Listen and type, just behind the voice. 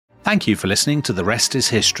Thank you for listening to The Rest is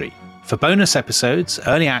History. For bonus episodes,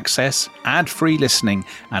 early access, ad-free listening,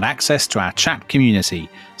 and access to our chat community,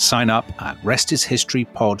 sign up at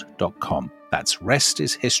restishistorypod.com. That's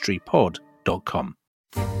restishistorypod.com.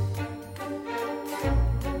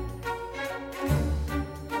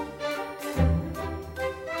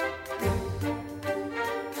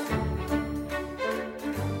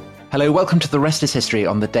 Hello, welcome to The Rest is History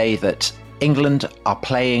on the day that England are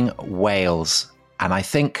playing Wales. And I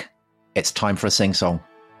think it's time for a sing-song.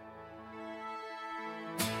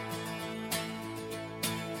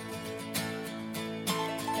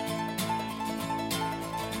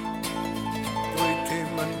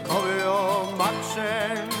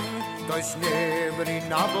 Does neb yn ei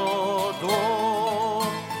nabod o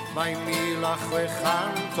Mae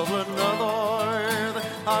 1600 o flynyddoedd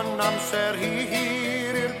A'n amser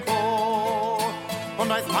hir i'r co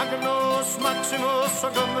Ond aeth Magnus Maximus o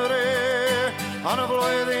Gymru Yn y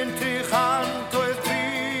flwyddyn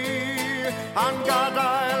 303 A'n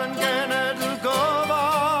gadael yn genedl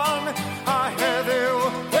gyfan A heddiw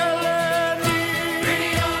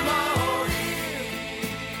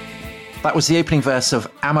That was the opening verse of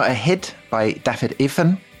Ama Ahid by Dafydd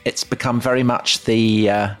Ifan. It's become very much the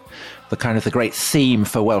kind of the great theme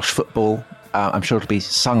for Welsh football. I'm sure it'll be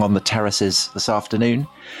sung on the terraces this afternoon.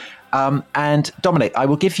 And Dominic, I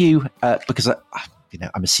will give you because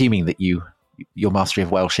I'm assuming that your mastery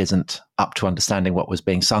of Welsh isn't up to understanding what was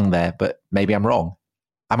being sung there, but maybe I'm wrong.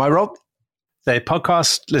 Am I wrong? The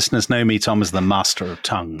podcast listeners know me, Tom, as the master of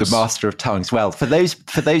tongues. The master of tongues. Well, for those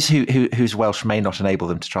whose Welsh may not enable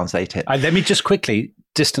them to translate it. Let me just quickly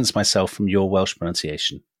distance myself from your Welsh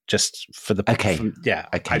pronunciation, just for the okay.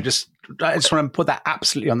 Okay. I just want to put that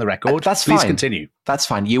absolutely on the record. That's Please fine. Continue. That's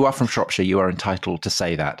fine. You are from Shropshire. You are entitled to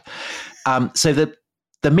say that. So the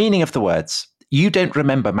meaning of the words. You don't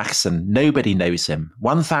remember Macsen, nobody knows him.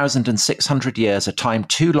 1,600 years, a time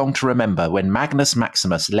too long to remember, when Magnus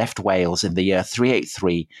Maximus left Wales in the year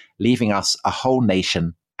 383, leaving us a whole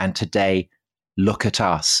nation, and today, look at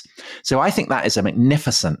us. So I think that is a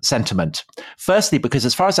magnificent sentiment. Firstly, because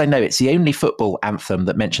as far as I know, it's the only football anthem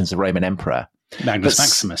that mentions a Roman emperor. Magnus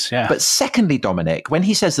Maximus, yeah. But secondly, Dominic, when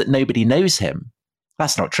he says that nobody knows him,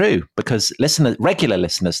 that's not true, because regular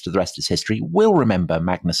listeners to The Rest is History will remember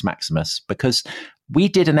Magnus Maximus, because we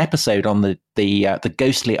did an episode on the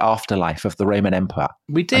ghostly afterlife of the Roman Empire.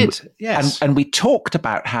 We did, yes. And we talked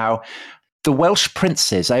about how the Welsh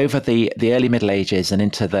princes over the early Middle Ages and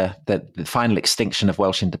into the final extinction of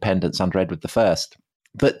Welsh independence under Edward I,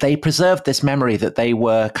 that they preserved this memory that they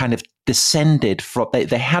were kind of descended from,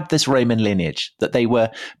 they had this Roman lineage, that they were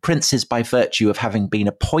princes by virtue of having been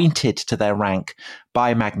appointed to their rank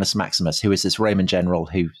by Magnus Maximus, who was this Roman general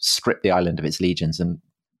who stripped the island of its legions and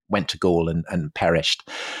went to Gaul and perished.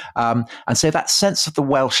 And so that sense of the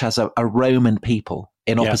Welsh as a Roman people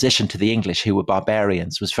in opposition to the English, who were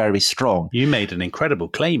barbarians, was very strong. You made an incredible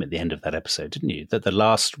claim at the end of that episode, didn't you? That the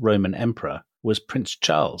last Roman emperor was Prince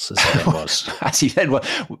Charles, as he then was. As he then was,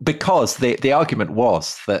 because the argument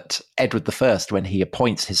was that Edward I, when he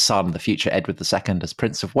appoints his son, the future Edward II, as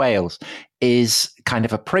Prince of Wales, is kind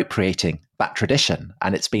of appropriating that tradition,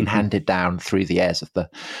 and it's been handed down through the heirs of the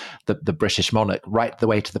British monarch right the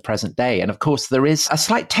way to the present day. And of course, there is a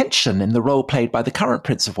slight tension in the role played by the current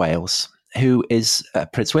Prince of Wales, who is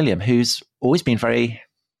Prince William, who's always been very,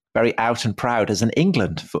 very out and proud as an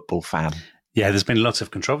England football fan. Yeah, there's been lots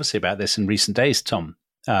of controversy about this in recent days, Tom,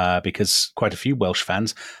 because quite a few Welsh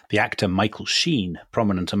fans, the actor Michael Sheen,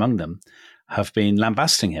 prominent among them, have been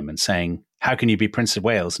lambasting him and saying, how can you be Prince of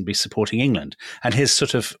Wales and be supporting England? And his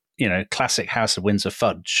sort of, classic House of Windsor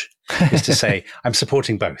fudge is to say, I'm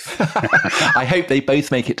supporting both. I hope they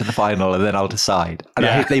both make it to the final and then I'll decide. And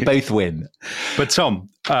I hope they both win. But Tom,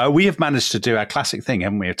 we have managed to do our classic thing,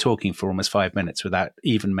 haven't we? Of talking for almost 5 minutes without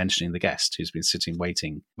even mentioning the guest who's been sitting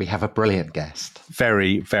waiting. We have a brilliant guest.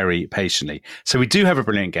 Very, very patiently. So we do have a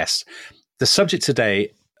brilliant guest. The subject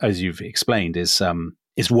today, as you've explained, is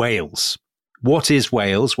Wales. What is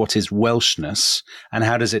Wales? What is Welshness? And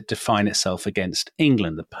how does it define itself against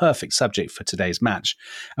England? The perfect subject for today's match.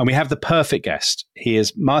 And we have the perfect guest. He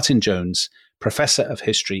is Martin Jones, Professor of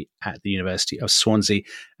History at the University of Swansea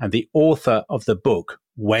and the author of the book,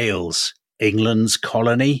 Wales, England's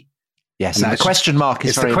Colony. Yes, and the question mark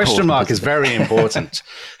is very important. The question mark is very important.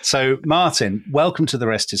 So, Martin, welcome to The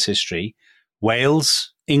Rest is History.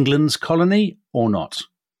 Wales, England's colony or not?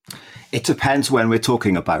 It depends when we're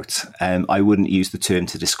talking about. I wouldn't use the term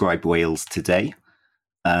to describe Wales today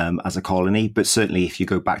as a colony, but certainly if you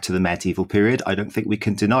go back to the medieval period, I don't think we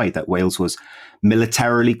can deny that Wales was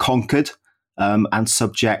militarily conquered and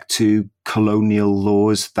subject to colonial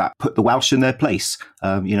laws that put the Welsh in their place.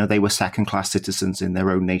 They were second-class citizens in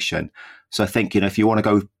their own nation. So I think, if you want to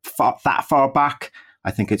go that far back,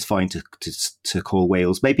 I think it's fine to call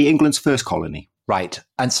Wales maybe England's first colony. Right.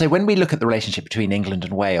 And so when we look at the relationship between England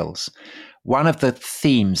and Wales, one of the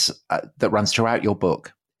themes that runs throughout your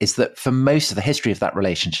book is that for most of the history of that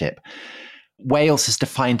relationship, Wales has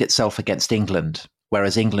defined itself against England,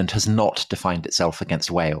 whereas England has not defined itself against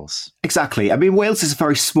Wales. Exactly. I mean, Wales is a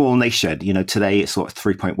very small nation. Today it's sort of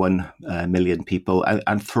 3.1 million people,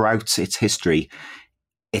 and throughout its history,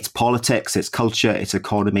 its politics, its culture, its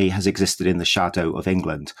economy has existed in the shadow of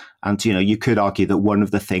England. And, you could argue that one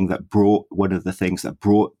of the things that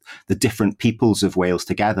brought the different peoples of Wales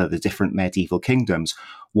together, the different medieval kingdoms,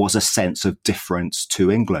 was a sense of difference to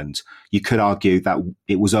England. You could argue that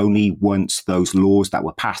it was only once those laws that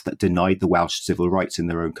were passed that denied the Welsh civil rights in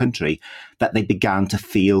their own country that they began to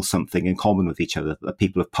feel something in common with each other. The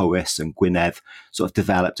people of Powys and Gwynedd sort of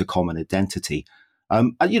developed a common identity.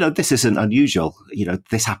 This isn't unusual.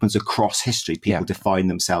 This happens across history. People define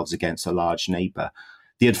themselves against a large neighbour.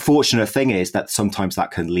 The unfortunate thing is that sometimes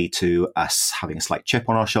that can lead to us having a slight chip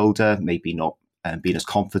on our shoulder, maybe not being as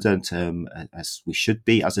confident as we should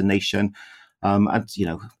be as a nation.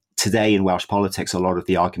 Today in Welsh politics, a lot of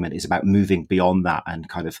the argument is about moving beyond that and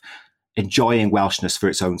kind of enjoying Welshness for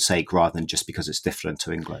its own sake rather than just because it's different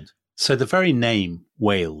to England. So the very name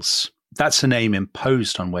Wales, that's a name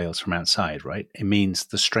imposed on Wales from outside, right? It means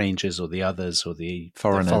the strangers or the others or the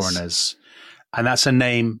foreigners. And that's a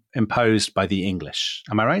name imposed by the English.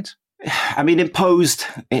 Am I right? I mean, imposed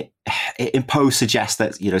suggests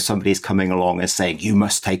that, somebody is coming along and saying, you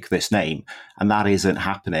must take this name. And that isn't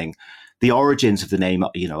happening. The origins of the name,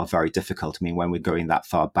 are very difficult. I mean, when we're going that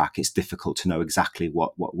far back, it's difficult to know exactly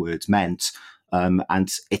what words meant.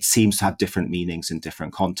 And it seems to have different meanings in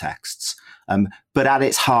different contexts. But at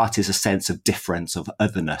its heart is a sense of difference, of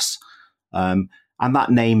otherness. And that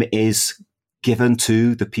name is given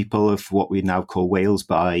to the people of what we now call Wales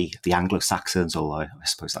by the Anglo-Saxons, although I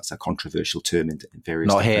suppose that's a controversial term in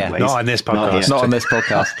various different ways. Not on this podcast. Not on this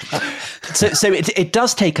podcast. So it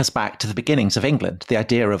does take us back to the beginnings of England, the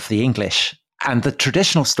idea of the English. And the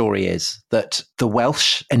traditional story is that the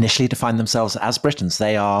Welsh initially defined themselves as Britons.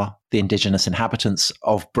 They are the indigenous inhabitants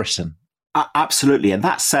of Britain. Absolutely. And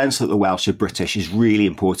that sense that the Welsh are British is really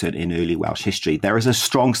important in early Welsh history. There is a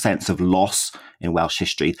strong sense of loss in Welsh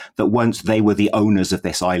history that once they were the owners of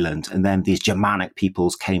this island and then these Germanic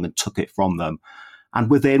peoples came and took it from them. And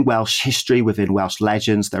within Welsh history, within Welsh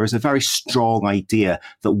legends, there is a very strong idea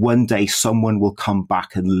that one day someone will come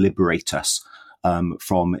back and liberate us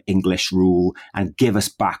from English rule and give us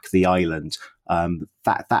back the island.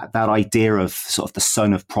 That idea of sort of the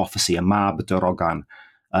son of prophecy, a Mab Darogan,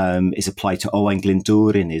 is applied to Owain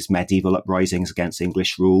Glyndŵr in his medieval uprisings against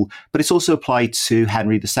English rule, but it's also applied to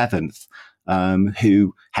Henry VII,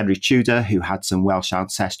 Henry Tudor, who had some Welsh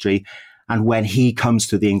ancestry. And when he comes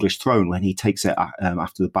to the English throne, when he takes it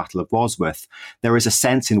after the Battle of Bosworth, there is a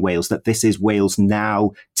sense in Wales that this is Wales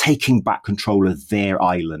now taking back control of their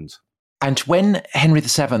island. And when Henry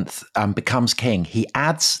VII becomes king, he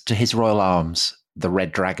adds to his royal arms the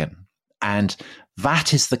red dragon. And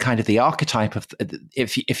that is the kind of the archetype of,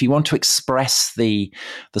 if you want to express the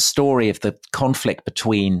story of the conflict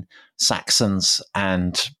between Saxons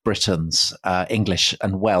and Britons, English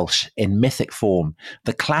and Welsh in mythic form,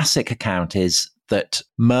 the classic account is that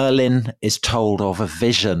Merlin is told of a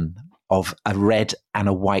vision of a red and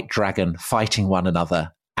a white dragon fighting one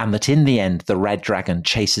another, and that in the end, the red dragon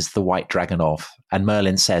chases the white dragon off. And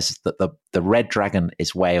Merlin says that the red dragon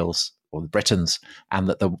is Wales, or the Britons, and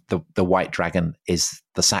that the white dragon is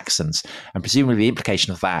the Saxons. And presumably the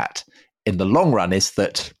implication of that in the long run is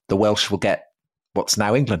that the Welsh will get what's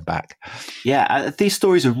now England back. Yeah, these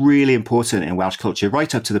stories are really important in Welsh culture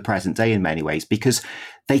right up to the present day in many ways, because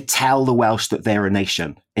they tell the Welsh that they're a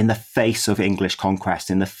nation in the face of English conquest,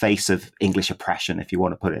 in the face of English oppression, if you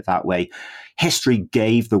want to put it that way. History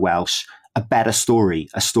gave the Welsh a better story,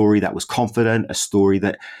 a story that was confident, a story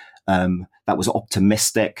that was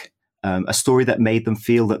optimistic, a story that made them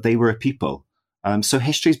feel that they were a people. So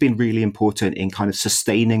history's been really important in kind of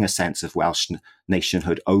sustaining a sense of Welsh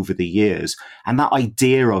nationhood over the years. And that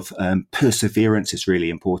idea of perseverance is really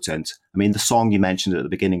important. I mean, the song you mentioned at the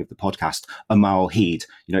beginning of the podcast, Yma o hyd,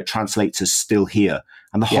 it translates as still here.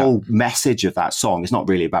 And the whole message of that song is not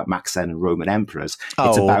really about Maxen and Roman emperors.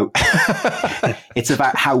 It's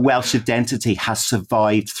about how Welsh identity has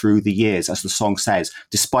survived through the years. As the song says,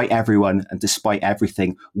 despite everyone and despite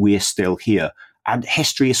everything, we're still here. And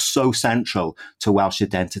history is so central to Welsh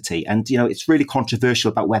identity. And, it's really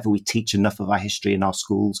controversial about whether we teach enough of our history in our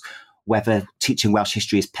schools whether teaching Welsh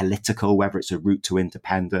history is political, whether it's a route to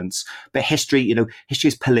independence. But history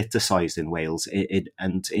is politicised in Wales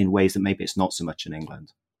and in ways that maybe it's not so much in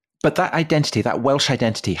England. But that identity, that Welsh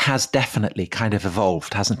identity, has definitely kind of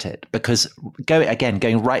evolved, hasn't it? Because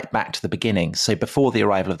going right back to the beginning, so before the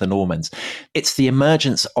arrival of the Normans, it's the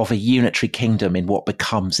emergence of a unitary kingdom in what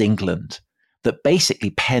becomes England that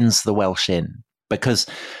basically pens the Welsh in, because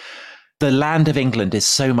the land of England is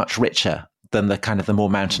so much richer than the kind of the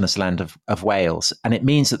more mountainous land of Wales. And it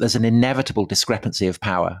means that there's an inevitable discrepancy of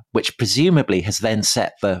power, which presumably has then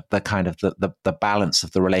set the kind of the balance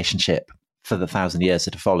of the relationship for the 1,000 years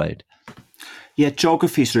that have followed. Yeah,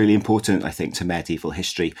 geography is really important, I think, to medieval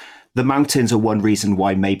history. The mountains are one reason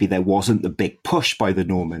why maybe there wasn't the big push by the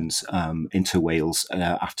Normans into Wales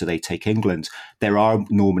after they take England. There are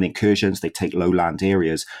Norman incursions, they take lowland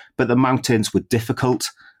areas, but the mountains were difficult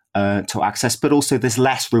to access, but also there's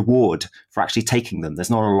less reward for actually taking them. There's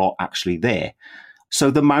not a lot actually there. So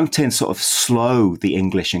the mountains sort of slow the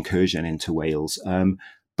English incursion into Wales,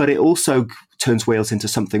 but it also turns Wales into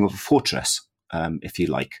something of a fortress, if you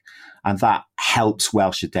like. And that helps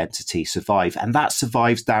Welsh identity survive. And that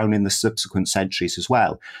survives down in the subsequent centuries as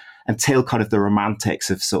well, until kind of the romantics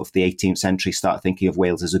of sort of the 18th century start thinking of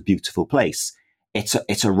Wales as a beautiful place.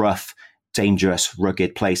 It's a rough, dangerous,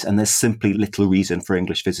 rugged place, and there's simply little reason for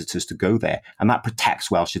English visitors to go there. And that protects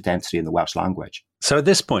Welsh identity and the Welsh language. So at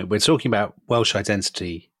this point, we're talking about Welsh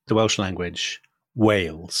identity, the Welsh language,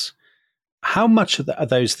 Wales. How much are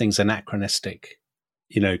those things anachronistic,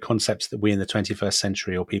 concepts that we in the 21st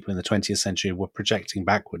century or people in the 20th century were projecting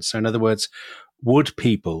backwards? So in other words, would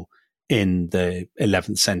people in the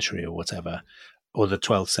 11th century or whatever, or the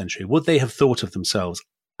 12th century, would they have thought of themselves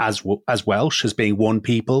as Welsh, as being one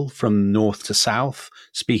people from north to south,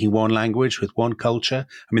 speaking one language with one culture?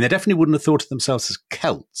 I mean, they definitely wouldn't have thought of themselves as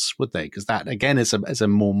Celts, would they? Because that, again, is a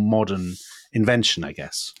more modern invention, I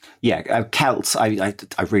guess. Yeah, Celts, I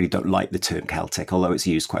really don't like the term Celtic, although it's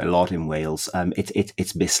used quite a lot in Wales.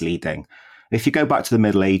 It's misleading. If you go back to the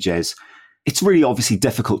Middle Ages, it's really obviously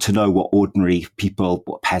difficult to know what ordinary people,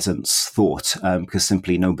 what peasants thought, because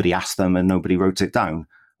simply nobody asked them and nobody wrote it down.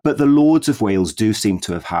 But the Lords of Wales do seem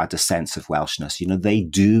to have had a sense of Welshness. They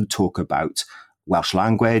do talk about Welsh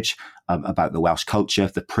language, about the Welsh culture.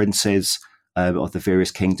 The princes of the various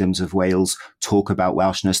kingdoms of Wales talk about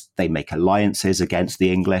Welshness. They make alliances against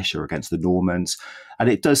the English or against the Normans. And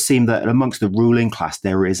it does seem that amongst the ruling class,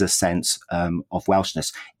 there is a sense of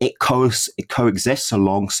Welshness. It coexists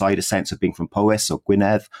alongside a sense of being from Powys or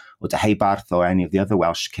Gwynedd or Deheubarth or any of the other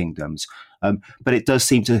Welsh kingdoms. But it does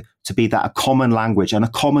seem to be that a common language and a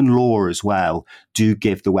common law as well do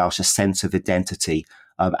give the Welsh a sense of identity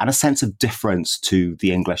and a sense of difference to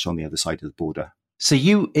the English on the other side of the border. So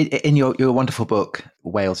you, in your wonderful book,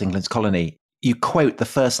 Wales, England's Colony, you quote the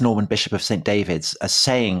first Norman Bishop of St. David's as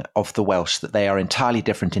saying of the Welsh that they are entirely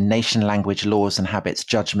different in nation, language, laws and habits,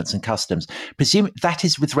 judgments and customs. Presume that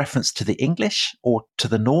is with reference to the English or to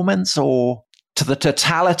the Normans or to the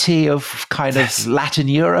totality of kind of Latin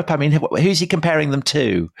Europe? I mean, who's he comparing them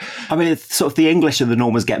to? I mean, it's sort of the English and the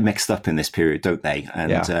Normans get mixed up in this period, don't they?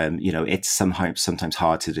 And, it's sometimes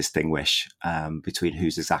hard to distinguish between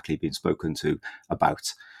who's exactly being spoken to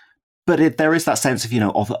about. But there is that sense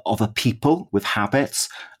of a people with habits.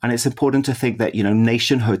 And it's important to think that,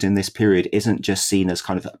 nationhood in this period isn't just seen as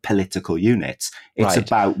kind of political units. It's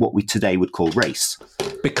about what we today would call race.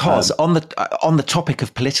 Because on the topic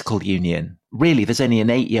of political union, really, there's only an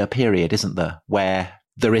 8-year period, isn't there, where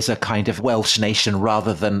there is a kind of Welsh nation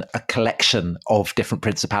rather than a collection of different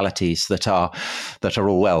principalities that are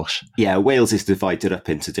all Welsh. Yeah, Wales is divided up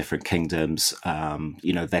into different kingdoms.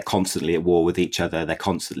 They're constantly at war with each other. They're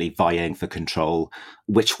constantly vying for control.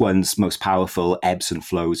 Which one's most powerful ebbs and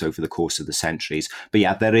flows over the course of the centuries. But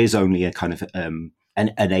yeah, there is only a kind of an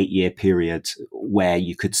 8-year period where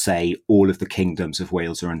you could say all of the kingdoms of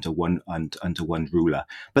Wales are under one ruler.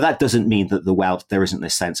 But that doesn't mean that there isn't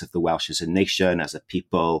this sense of the Welsh as a nation, as a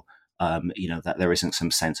people, that there isn't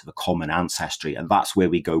some sense of a common ancestry. And that's where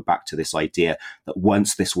we go back to this idea that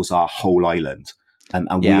once this was our whole island and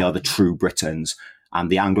we are the true Britons, and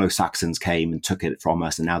the Anglo-Saxons came and took it from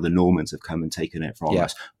us, and now the Normans have come and taken it from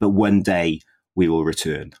us. But one day we will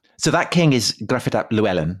return. So that king is Gruffydd ap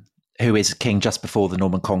Llywelyn, who is king just before the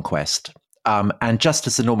Norman conquest. And just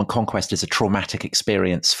as the Norman conquest is a traumatic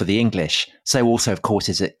experience for the English, so also, of course,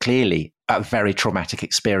 is it clearly a very traumatic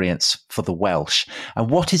experience for the Welsh. And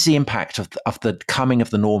what is the impact of the coming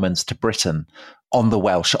of the Normans to Britain on the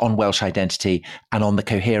Welsh, on Welsh identity, and on the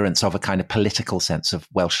coherence of a kind of political sense of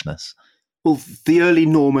Welshness? Well, the early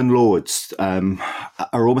Norman lords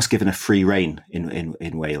are almost given a free rein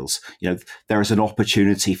in Wales. There is an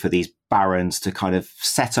opportunity for these barons to kind of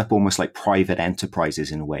set up almost like private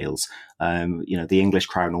enterprises in Wales. The English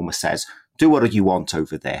crown almost says, do what you want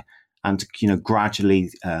over there. And, gradually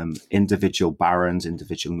individual barons,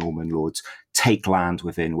 individual Norman lords take land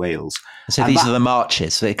within Wales. So these are the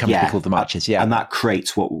marches. They come to be called the marches, yeah. And that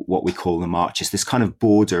creates what we call the marches, this kind of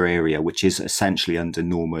border area, which is essentially under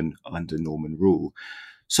Norman rule.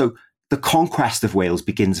 So the conquest of Wales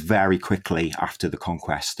begins very quickly after the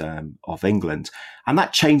conquest of England. And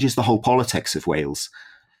that changes the whole politics of Wales,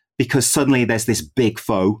 because suddenly there's this big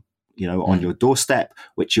foe, on your doorstep,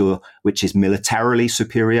 which is militarily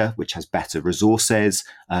superior, which has better resources,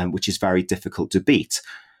 which is very difficult to beat.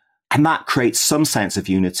 And that creates some sense of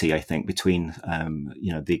unity, I think, between,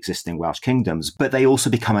 the existing Welsh kingdoms. But they also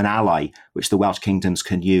become an ally, which the Welsh kingdoms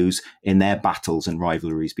can use in their battles and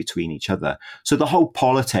rivalries between each other. So the whole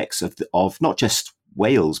politics of not just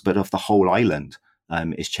Wales, but of the whole island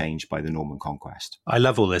is changed by the Norman conquest. I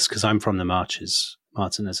love all this because I'm from the marches,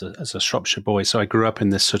 Martin, as a Shropshire boy. So I grew up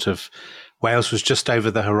in this sort of, Wales was just over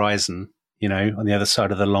the horizon, on the other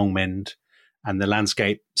side of the Long Mynd, and the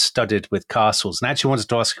landscape studded with castles. And I actually wanted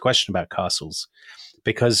to ask a question about castles,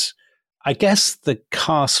 because I guess the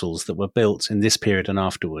castles that were built in this period and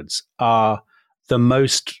afterwards are the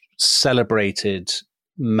most celebrated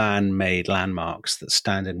man-made landmarks that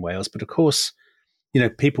stand in Wales. But of course,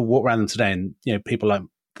 people walk around them today, and, people like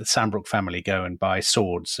the Sandbrook family go and buy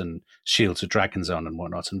swords and shields with dragons on and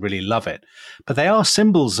whatnot and really love it. But they are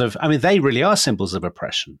symbols they really are symbols of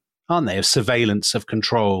oppression, aren't they? Of surveillance, of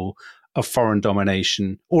control, of foreign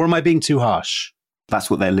domination. Or am I being too harsh? That's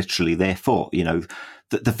what they're literally there for.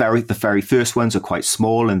 The very first ones are quite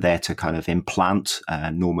small and there to kind of implant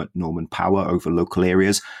Norman power over local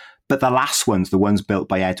areas. But the last ones, the ones built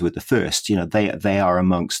by Edward I, they are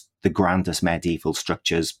amongst the grandest medieval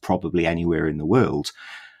structures probably anywhere in the world.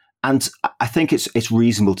 And I think it's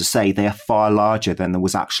reasonable to say they are far larger than there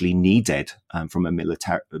was actually needed from a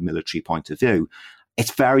military point of view.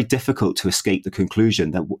 It's very difficult to escape the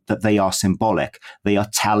conclusion that they are symbolic. They are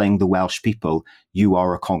telling the Welsh people, you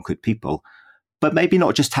are a conquered people. But maybe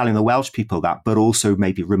not just telling the Welsh people that, but also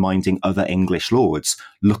maybe reminding other English lords,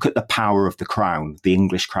 look at the power of the crown, the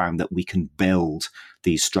English crown, that we can build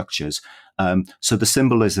these structures. So the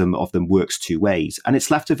symbolism of them works two ways. And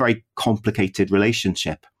it's left a very complicated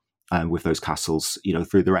relationship with those castles,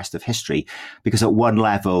 through the rest of history, because at one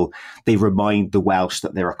level, they remind the Welsh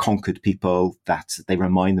that they're a conquered people, that they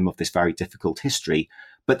remind them of this very difficult history.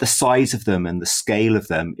 But the size of them and the scale of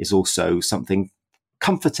them is also something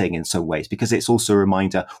comforting in some ways, because it's also a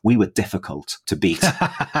reminder we were difficult to beat.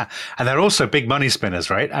 And they're also big money spinners,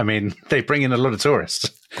 right? I mean, they bring in a lot of tourists.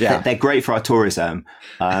 Yeah, they're great for our tourism.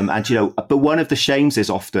 But one of the shames is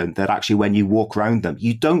often that actually when you walk around them,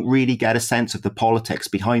 you don't really get a sense of the politics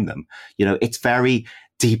behind them. It's very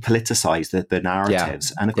depoliticized, the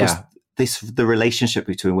narratives. And of course, the relationship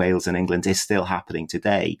between Wales and England is still happening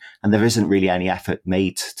today. And there isn't really any effort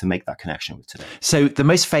made to make that connection with today. So the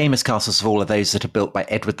most famous castles of all are those that are built by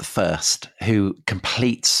Edward I, who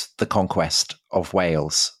completes the conquest of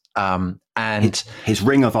Wales. And his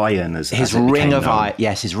Ring of Iron, his Ring of Iron.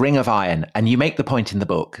 Yes, his Ring of Iron. And you make the point in the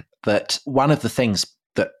book that one of the things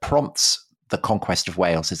that prompts the conquest of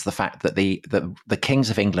Wales is the fact that the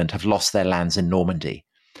kings of England have lost their lands in Normandy.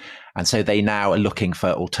 And so they now are looking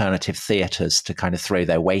for alternative theatres to kind of throw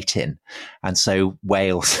their weight in. And so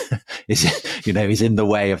Wales is in the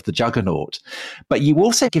way of the juggernaut. But you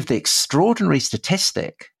also give the extraordinary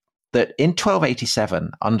statistic that in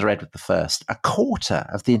 1287, under Edward I, a quarter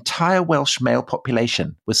of the entire Welsh male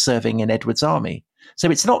population was serving in Edward's army. So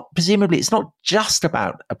it's not just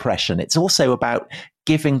about oppression. It's also about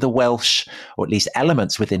giving the Welsh, or at least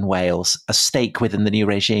elements within Wales, a stake within the new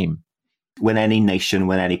regime. When any nation,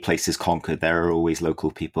 when any place is conquered, there are always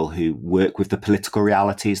local people who work with the political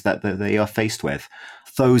realities that they are faced with.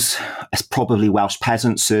 Those as probably Welsh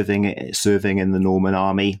peasants serving in the Norman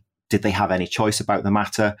army. Did they have any choice about the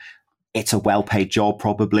matter? It's a well-paid job,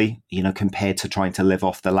 probably, compared to trying to live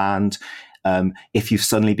off the land. If you've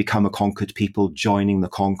suddenly become a conquered people, joining the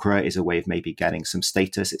conqueror is a way of maybe getting some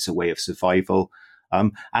status. It's a way of survival.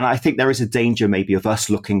 And I think there is a danger maybe of us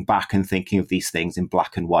looking back and thinking of these things in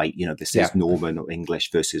black and white. This is Norman or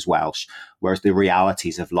English versus Welsh, whereas the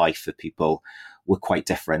realities of life for people were quite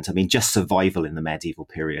different. I mean, just survival in the medieval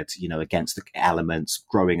period, against the elements,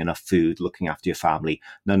 growing enough food, looking after your family.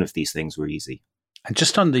 None of these things were easy. And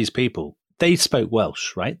just on these people, they spoke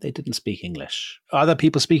Welsh, right? They didn't speak English. Are there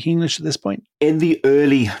people speaking English at this point? In the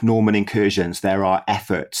early Norman incursions, there are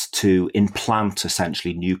efforts to implant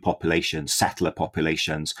essentially new populations, settler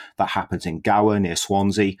populations. That happens in Gower near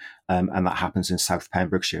Swansea, and that happens in South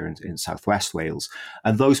Pembrokeshire in southwest Wales.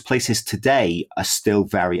 And those places today are still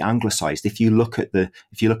very anglicised. If you look at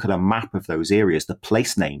a map of those areas, the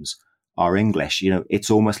place names are English. It's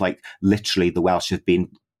almost like literally the Welsh have been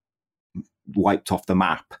wiped off the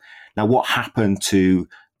map. Now, what happened to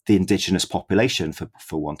the indigenous population, for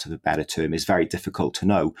want of a better term, is very difficult to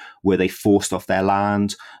know. Were they forced off their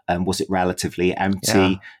land? Was it relatively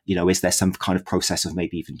empty? Yeah. Is there some kind of process of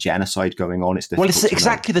maybe even genocide going on? Well, it's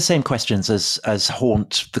exactly the same questions as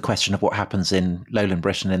haunt the question of what happens in lowland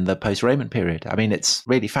Britain in the post-Roman period. I mean, it's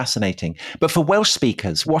really fascinating. But for Welsh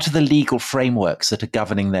speakers, what are the legal frameworks that are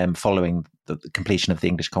governing them following the completion of the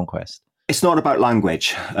English conquest? It's not about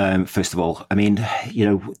language, first of all. I mean,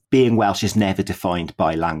 being Welsh is never defined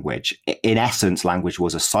by language. In essence, language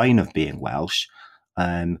was a sign of being Welsh,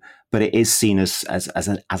 but it is seen as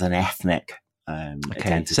an ethnic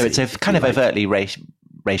identity. So it's a kind of overtly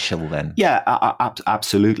racial then? Yeah,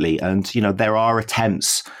 absolutely. And, there are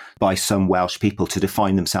attempts by some Welsh people to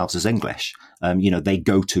define themselves as English. They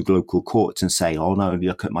go to local courts and say, "Oh no,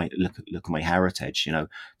 look at my heritage."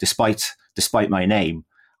 Despite my name,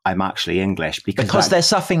 I'm actually English because they're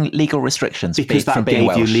suffering legal restrictions because that from being gave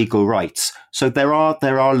Welsh. You legal rights. So there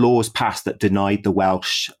are laws passed that denied the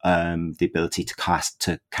Welsh the ability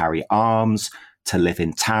to carry arms, to live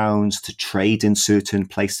in towns, to trade in certain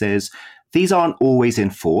places. These aren't always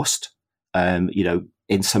enforced.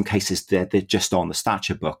 In some cases they're just on the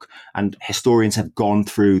statute book, and historians have gone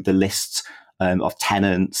through the lists of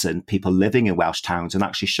tenants and people living in Welsh towns and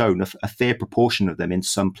actually shown a fair proportion of them in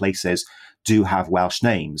some places do have Welsh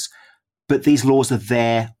names. But these laws are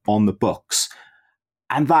there on the books.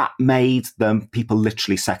 And that made them people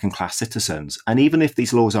literally second-class citizens. And even if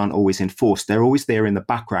these laws aren't always enforced, they're always there in the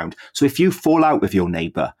background. So if you fall out with your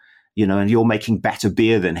neighbour, and you're making better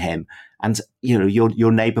beer than him, and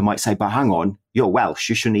your neighbour might say, "But hang on, you're Welsh,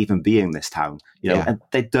 you shouldn't even be in this town." And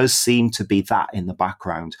there does seem to be that in the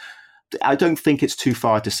background. I don't think it's too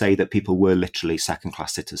far to say that people were literally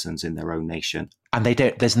second-class citizens in their own nation. And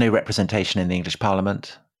there's no representation in the English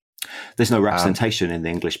Parliament? There's no representation in the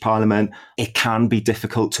English Parliament. It can be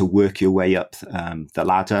difficult to work your way up the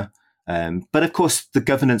ladder. But of course, the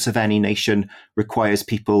governance of any nation requires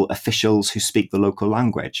officials who speak the local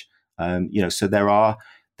language. So there are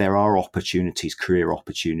opportunities, career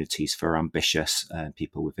opportunities for ambitious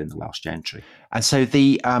people within the Welsh gentry. And so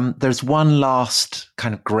there's one last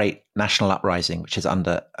kind of great national uprising, which is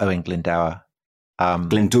under Owain Glyndwr.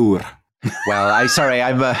 Glyndwr. Well,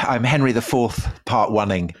 I'm Henry IV part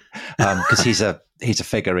one-ing because he's a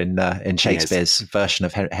figure in Shakespeare's version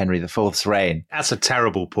of Henry IV's reign. That's a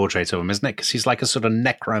terrible portrait of him, isn't it? Because he's like a sort of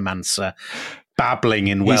necromancer, babbling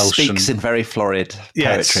in Welsh. He speaks in very florid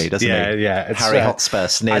poetry, doesn't he? Yeah. Harry Hotspur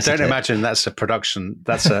sneers. I don't imagine that's a production.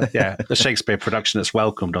 That's a Shakespeare production that's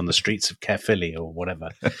welcomed on the streets of Caerphilly or whatever.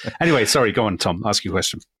 Anyway, sorry, go on, Tom. Ask your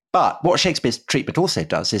question. But what Shakespeare's treatment also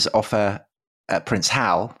does is offer Prince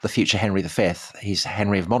Hal, the future Henry V. He's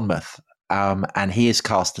Henry of Monmouth, and he is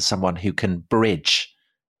cast as someone who can bridge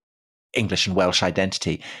English and Welsh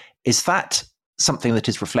identity. Is that something that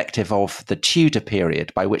is reflective of the Tudor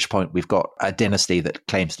period, by which point we've got a dynasty that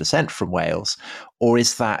claims descent from Wales, or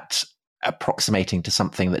is that approximating to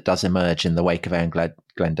something that does emerge in the wake of Owain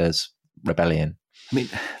Glyndwr's rebellion? I mean,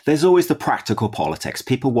 there's always the practical politics.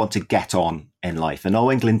 People want to get on in life, and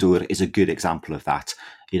Owain Glyndwr is a good example of that.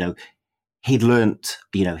 He'd learnt,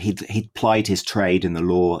 he'd plied his trade in the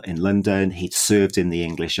law in London. He'd served in the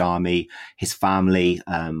English army. His family,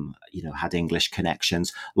 had English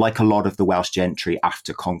connections. Like a lot of the Welsh gentry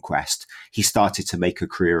after conquest, he started to make a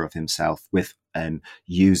career of himself with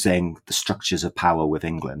using the structures of power with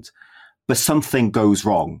England. But something goes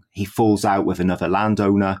wrong. He falls out with another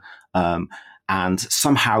landowner, and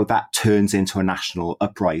somehow that turns into a national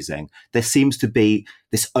uprising. There seems to be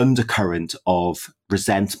this undercurrent of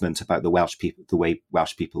resentment about the way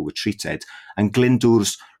Welsh people were treated. And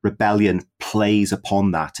Glyndwr's rebellion plays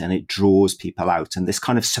upon that, and it draws people out. And this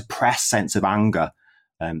kind of suppressed sense of anger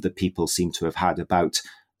that people seem to have had about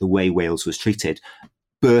the way Wales was treated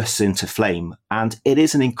bursts into flame. And it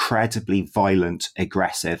is an incredibly violent,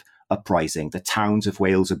 aggressive uprising. The towns of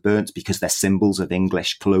Wales are burnt because they're symbols of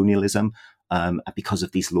English colonialism, because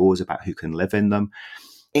of these laws about who can live in them.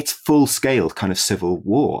 It's full-scale kind of civil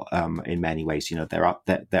war in many ways.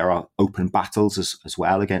 There are open battles as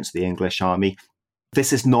well against the English army.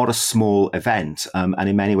 This is not a small event, and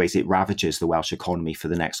in many ways it ravages the Welsh economy for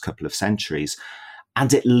the next couple of centuries.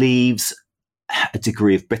 And it leaves a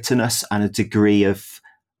degree of bitterness and a degree of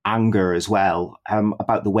anger as well,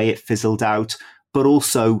 about the way it fizzled out, but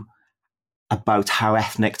also about how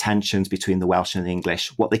ethnic tensions between the Welsh and the English,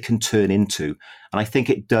 what they can turn into. And I think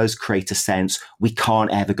it does create a sense we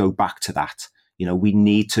can't ever go back to that. We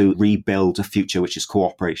need to rebuild a future which is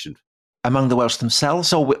cooperation. Among the Welsh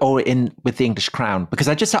themselves, or with the English crown? Because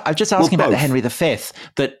I was just asking about Henry V,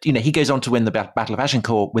 that he goes on to win the Battle of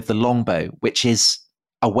Agincourt with the longbow, which is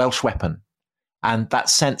a Welsh weapon, and that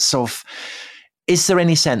sense of. Is there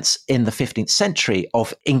any sense in the 15th century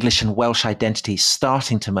of English and Welsh identity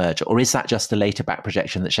starting to merge, or is that just a later back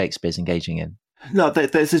projection that Shakespeare's engaging in? No,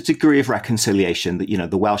 there's a degree of reconciliation that,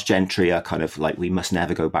 the Welsh gentry are kind of like, we must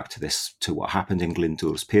never go back to what happened in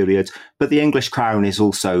Glyndwr's period. But the English crown is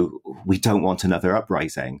also, we don't want another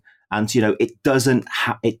uprising. And, it doesn't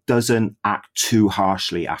act too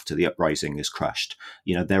harshly after the uprising is crushed.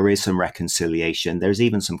 There is some reconciliation. There's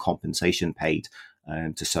even some compensation paid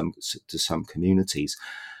to some communities.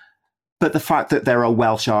 But the fact that there are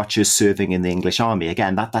Welsh archers serving in the English army,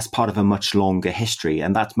 again, that's part of a much longer history,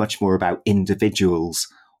 and that's much more about individuals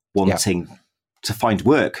wanting to find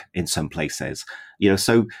work in some places.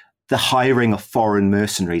 So the hiring of foreign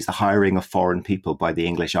mercenaries, the hiring of foreign people by the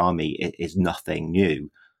English army is nothing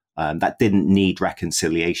new. That didn't need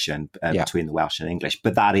reconciliation between the Welsh and English,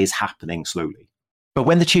 but that is happening slowly. But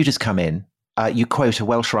when the Tudors come in, you quote a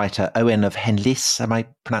Welsh writer, Owen of Henllys, am I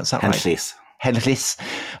pronounced that right? Henllys,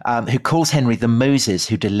 who calls Henry the Moses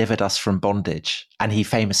who delivered us from bondage. And he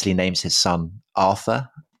famously names his son Arthur,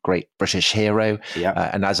 great British hero.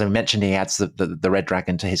 And as I mentioned, he adds the red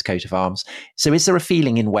dragon to his coat of arms. So is there a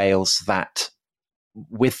feeling in Wales that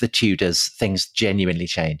with the Tudors, things genuinely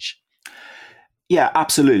change? Yeah,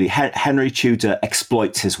 absolutely. Henry Tudor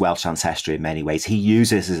exploits his Welsh ancestry in many ways. He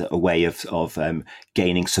uses it as a way of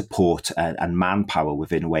gaining support and manpower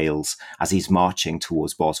within Wales as he's marching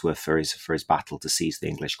towards Bosworth for his battle to seize the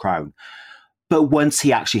English crown. But once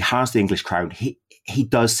he actually has the English crown, he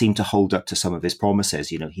does seem to hold up to some of his promises.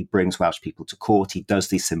 He brings Welsh people to court. He does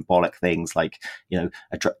these symbolic things like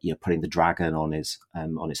putting the dragon on his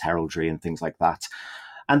heraldry and things like that.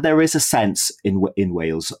 And there is a sense in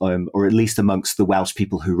Wales, or at least amongst the Welsh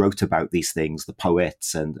people who wrote about these things, the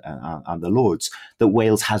poets and the lords, that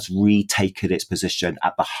Wales has retaken its position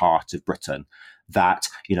at the heart of Britain. That,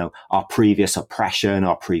 our previous oppression,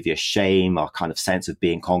 our previous shame, our kind of sense of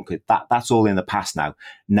being conquered, that's all in the past now.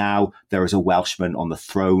 Now there is a Welshman on the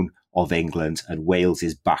throne of England, and Wales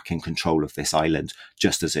is back in control of this island,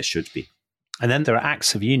 just as it should be. And then there are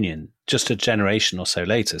acts of union just a generation or so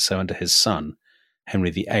later, so under his son,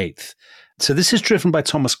 Henry VIII. So this is driven by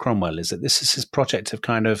Thomas Cromwell, is it? This is his project of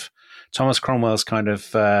Thomas Cromwell's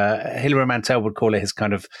Hilary Mantel would call it his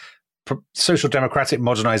kind of social democratic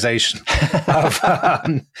modernization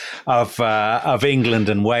of England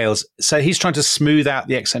and Wales. So he's trying to smooth out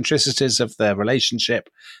the eccentricities of their relationship,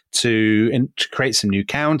 to create some new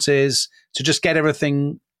counties, to just get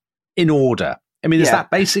everything in order. I mean, is that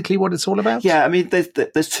basically what it's all about? Yeah, I mean,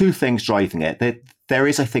 there's two things driving it. There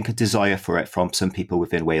is, I think, a desire for it from some people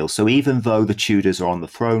within Wales. So even though the Tudors are on the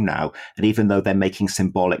throne now, and even though they're making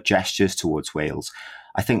symbolic gestures towards Wales,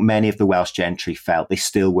 I think many of the Welsh gentry felt they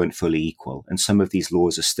still weren't fully equal. And some of these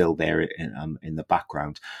laws are still there in the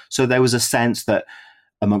background. So there was a sense that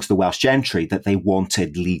amongst the Welsh gentry that they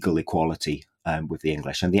wanted legal equality with the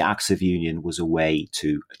English. And the Acts of Union was a way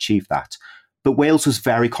to achieve that. But Wales was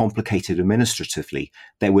very complicated administratively.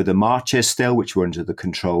 There were the marches still, which were under the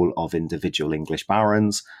control of individual English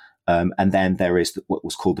barons. And then there is what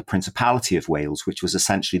was called the Principality of Wales, which was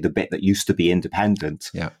essentially the bit that used to be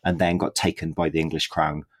independent and then got taken by the English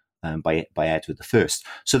crown by Edward I.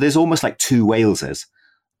 So there's almost like two Waleses.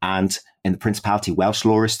 And in the Principality, Welsh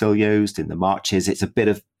law is still used. In the marches, it's a bit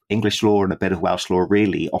of English law and a bit of Welsh law,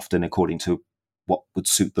 really, often according to what would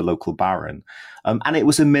suit the local baron. And it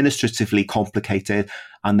was administratively complicated,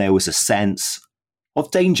 and there was a sense of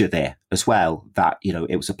danger there as well, that,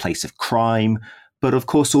 it was a place of crime. But of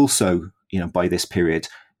course, also, by this period,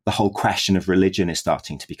 the whole question of religion is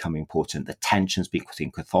starting to become important, the tensions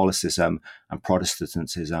between Catholicism and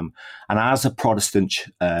Protestantism. And as a Protestant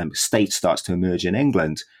state starts to emerge in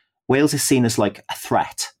England, Wales is seen as like a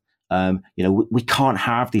threat. We can't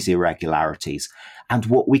have these irregularities. And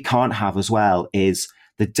what we can't have as well is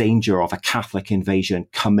the danger of a Catholic invasion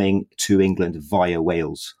coming to England via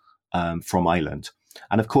Wales from Ireland.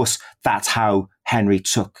 And of course, that's how Henry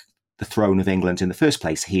took the throne of England in the first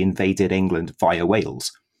place. He invaded England via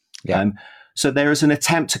Wales. So there is an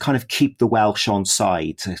attempt to kind of keep the Welsh on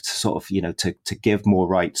side, to sort of, to give more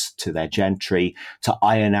rights to their gentry, to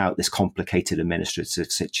iron out this complicated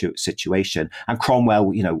administrative situation. And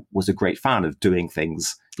Cromwell, was a great fan of doing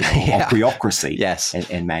things, of bureaucracy, yes,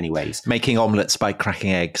 in many ways. Making omelettes by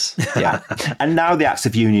cracking eggs. Yeah. And now the Acts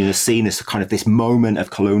of Union is seen as kind of this moment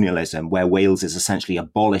of colonialism where Wales is essentially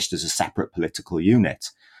abolished as a separate political unit.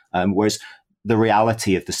 Whereas the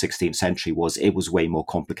reality of the 16th century was it was way more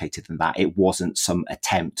complicated than that. It wasn't some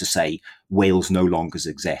attempt to say Wales no longer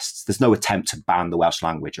exists. There's no attempt to ban the Welsh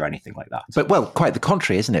language or anything like that. But, well, quite the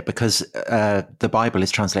contrary, isn't it? Because the Bible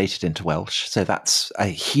is translated into Welsh. So that's a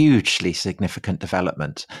hugely significant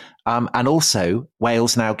development. And also,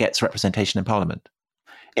 Wales now gets representation in Parliament.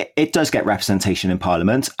 It does get representation in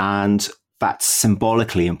Parliament, and that's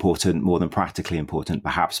symbolically important more than practically important,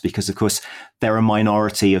 perhaps, because, of course, they're a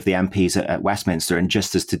minority of the MPs at Westminster. And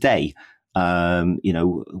just as today,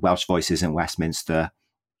 Welsh voices in Westminster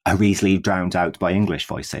are easily drowned out by English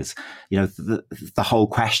voices. The whole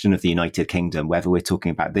question of the United Kingdom, whether we're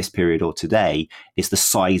talking about this period or today, is the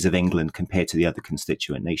size of England compared to the other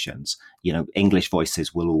constituent nations. English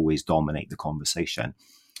voices will always dominate the conversation.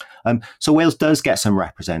 So Wales does get some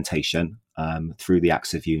representation through the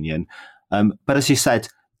Acts of Union. But as you said,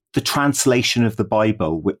 the translation of the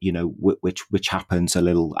Bible, which happens a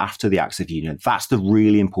little after the Acts of Union, that's the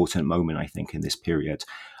really important moment, I think, in this period.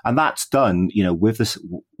 And that's done, with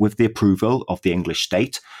the approval of the English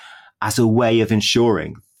state as a way of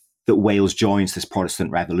ensuring that Wales joins this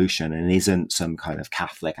Protestant revolution and isn't some kind of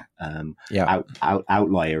Catholic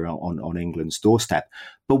outlier on England's doorstep.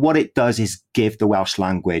 But what it does is give the Welsh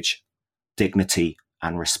language dignity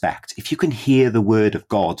and respect. If you can hear the word of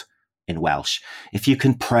God in Welsh, if you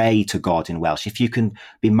can pray to God in Welsh, if you can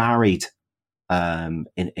be married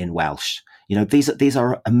in Welsh, these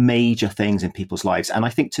are major things in people's lives. And I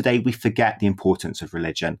think today we forget the importance of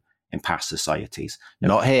religion in past societies.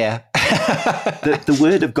 Not here. The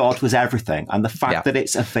word of God was everything. And the fact that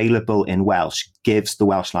it's available in Welsh gives the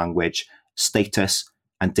Welsh language status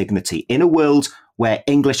and dignity in a world where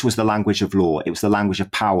English was the language of law. It was the language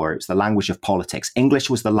of power. It was the language of politics. English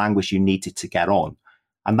was the language you needed to get on.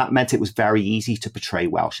 And that meant it was very easy to portray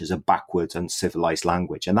Welsh as a backward, uncivilized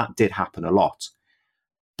language. And that did happen a lot.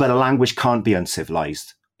 But a language can't be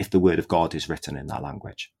uncivilized if the word of God is written in that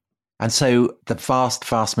language. And so the vast,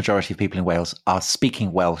 vast majority of people in Wales are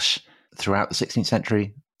speaking Welsh throughout the 16th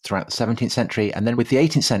century, throughout the 17th century. And then with the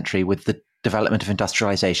 18th century, with the development of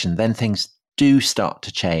industrialization, then things do start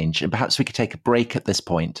to change. And perhaps we could take a break at this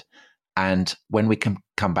point. And when we can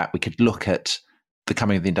come back, we could look at the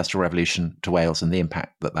coming of the Industrial Revolution to Wales and the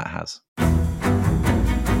impact that that has.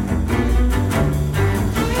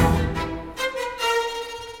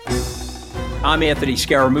 I'm Anthony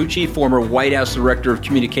Scaramucci, former White House Director of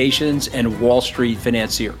Communications and Wall Street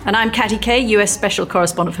financier. And I'm Katty Kay, US Special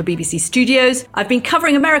Correspondent for BBC Studios. I've been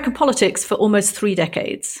covering American politics for almost 3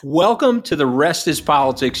 decades. Welcome to The Rest is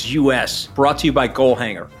Politics US, brought to you by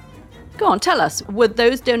Goalhanger. Go on, tell us, were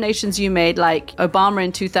those donations you made, like Obama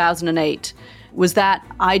in 2008, was that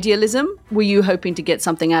idealism? Were you hoping to get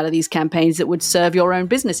something out of these campaigns that would serve your own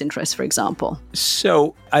business interests, for example?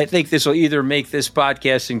 So I think this will either make this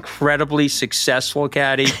podcast incredibly successful,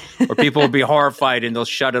 Katty, or people will be horrified and they'll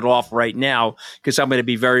shut it off right now because I'm going to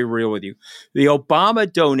be very real with you. The Obama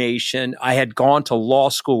donation, I had gone to law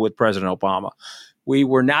school with President Obama. We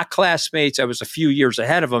were not classmates. I was a few years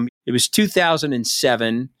ahead of him. It was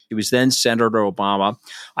 2007. He was then Senator Obama.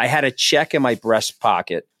 I had a check in my breast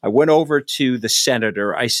pocket. I went over to the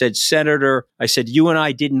senator. I said, Senator, you and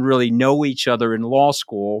I didn't really know each other in law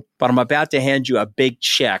school, but I'm about to hand you a big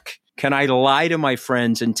check. Can I lie to my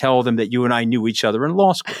friends and tell them that you and I knew each other in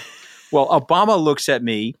law school? Well, Obama looks at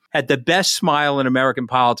me, had the best smile in American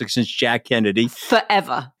politics since Jack Kennedy.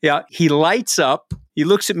 Forever. Yeah, he lights up. He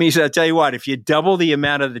looks at me and says, I'll tell you what, if you double the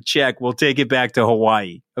amount of the check, we'll take it back to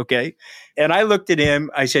Hawaii. Okay. And I looked at him.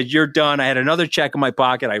 I said, you're done. I had another check in my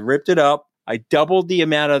pocket. I ripped it up. I doubled the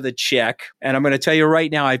amount of the check. And I'm going to tell you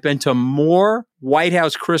right now, I've been to more White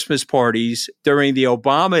House Christmas parties during the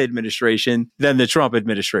Obama administration than the Trump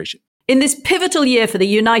administration. In this pivotal year for the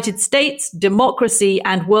United States, democracy,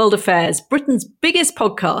 and world affairs, Britain's biggest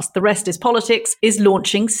podcast, The Rest is Politics, is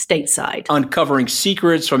launching stateside. Uncovering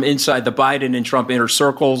secrets from inside the Biden and Trump inner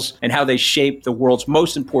circles and how they shape the world's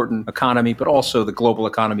most important economy, but also the global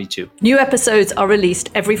economy too. New episodes are released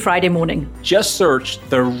every Friday morning. Just search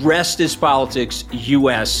The Rest is Politics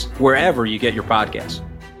US wherever you get your podcasts.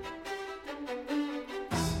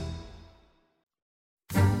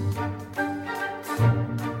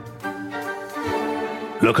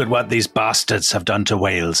 Look at what these bastards have done to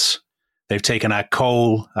Wales. They've taken our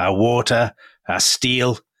coal, our water, our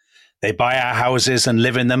steel. They buy our houses and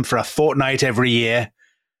live in them for a fortnight every year.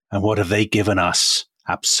 And what have they given us?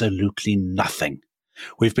 Absolutely nothing.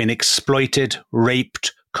 We've been exploited,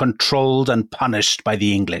 raped, controlled, and punished by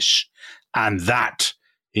the English. And that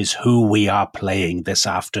is who we are playing this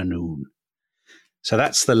afternoon. So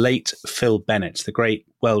that's the late Phil Bennett, the great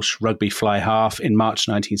Welsh rugby fly half in March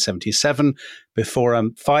 1977, before a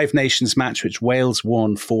Five Nations match, which Wales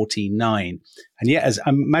won 49. And yet, as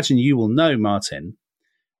I imagine you will know, Martin,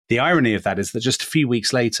 the irony of that is that just a few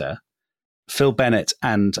weeks later, Phil Bennett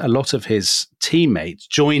and a lot of his teammates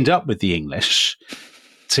joined up with the English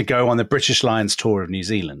to go on the British Lions tour of New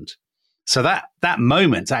Zealand. So that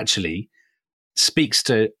moment actually speaks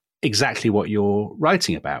to exactly what you're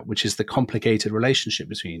writing about, which is the complicated relationship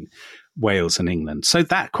between Wales and England. So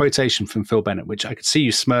that quotation from Phil Bennett, which I could see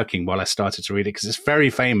you smirking while I started to read it, because it's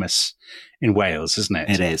very famous in Wales, isn't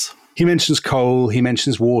it? It is. He mentions coal, he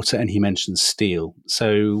mentions water, and he mentions steel.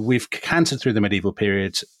 So we've cantered through the medieval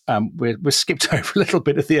period. We're skipped over a little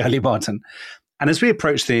bit of the early modern. And as we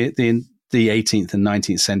approach the 18th and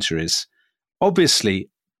 19th centuries,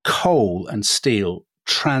 obviously coal and steel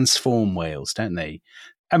transform Wales, don't they?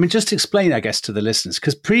 I mean, just to explain, I guess, to the listeners,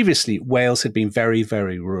 because previously Wales had been very,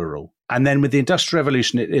 very rural. And then with the Industrial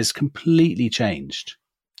Revolution, it is completely changed.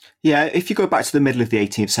 Yeah, if you go back to the middle of the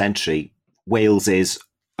 18th century, Wales is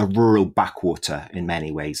a rural backwater in many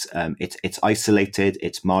ways. It's isolated,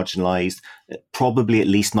 it's marginalised. Probably at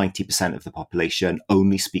least 90% of the population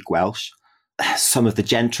only speak Welsh. Some of the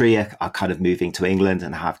gentry are kind of moving to England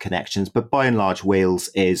and have connections, but by and large, Wales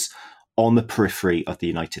is on the periphery of the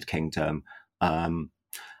United Kingdom.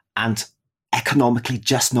 And economically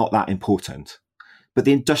just not that important. But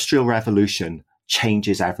the Industrial Revolution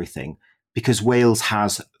changes everything because Wales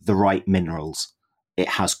has the right minerals. It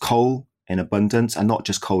has coal in abundance, and not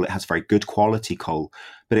just coal, it has very good quality coal,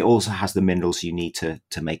 but it also has the minerals you need to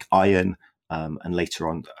make iron and later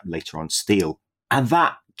on steel. And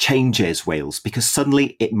that changes Wales because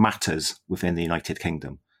suddenly it matters within the United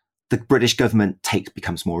Kingdom. The British government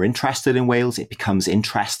becomes more interested in Wales. It becomes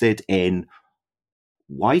interested in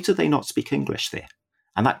why do they not speak English there?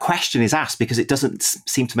 And that question is asked because it doesn't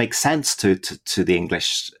seem to make sense to the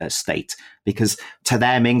English state, because to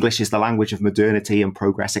them, English is the language of modernity and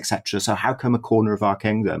progress, etc. So how come a corner of our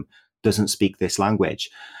kingdom doesn't speak this language?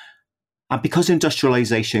 And because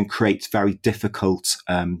industrialization creates very difficult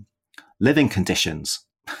living conditions,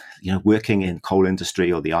 working in coal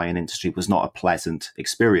industry or the iron industry was not a pleasant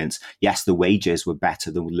experience. Yes, the wages were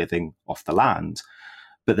better than living off the land,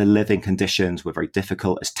 but the living conditions were very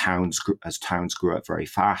difficult as towns grew up very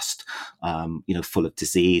fast, full of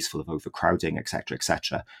disease, full of overcrowding, etc.,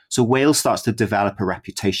 etc. So Wales starts to develop a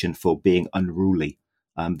reputation for being unruly.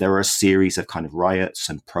 There are a series of kind of riots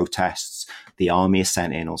and protests. The army is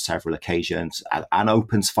sent in on several occasions and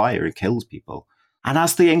opens fire and kills people. And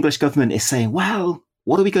as the English government is saying, well,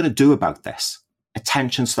 what are we going to do about this?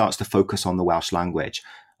 Attention starts to focus on the Welsh language.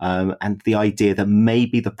 And the idea that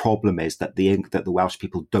maybe the problem is that the Welsh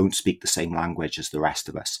people don't speak the same language as the rest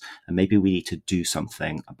of us. And maybe we need to do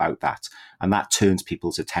something about that. And that turns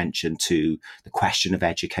people's attention to the question of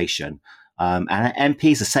education. And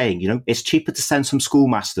MPs are saying, it's cheaper to send some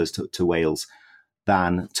schoolmasters to Wales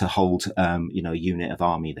than to hold, a unit of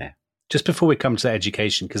army there. Just before we come to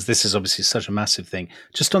education, because this is obviously such a massive thing,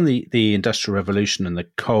 just on the Industrial Revolution and the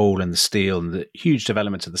coal and the steel and the huge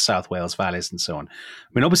development of the South Wales valleys and so on.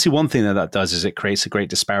 I mean, obviously one thing that does is it creates a great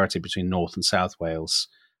disparity between North and South Wales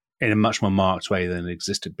in a much more marked way than it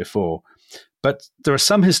existed before. But there are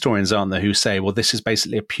some historians, aren't there, who say, well, this is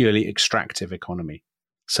basically a purely extractive economy.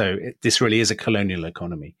 So this really is a colonial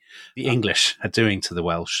economy. The English are doing to the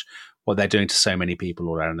Welsh what they're doing to so many people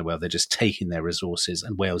all around the world. They're just taking their resources,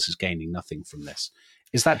 and Wales is gaining nothing from this.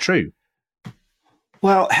 Is that true?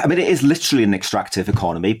 Well, I mean, it is literally an extractive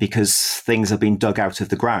economy because things are being dug out of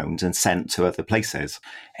the ground and sent to other places.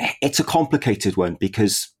 It's a complicated one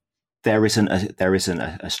because there isn't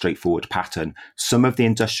a straightforward pattern. Some of the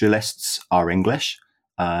industrialists are English.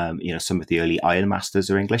 Some of the early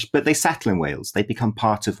ironmasters are English, but they settle in Wales. They become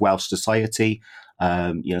part of Welsh society.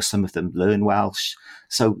 Some of them learn Welsh.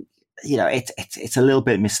 So, it's a little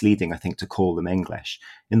bit misleading, I think, to call them English.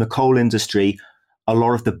 In the coal industry, a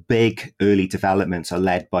lot of the big early developments are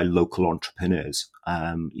led by local entrepreneurs,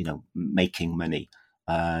 making money,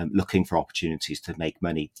 looking for opportunities to make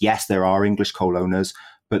money. Yes, there are English coal owners,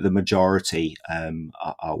 but the majority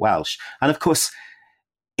are Welsh. And of course,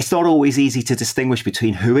 it's not always easy to distinguish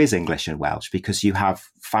between who is English and Welsh, because you have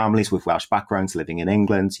families with Welsh backgrounds living in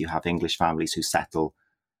England. You have English families who settle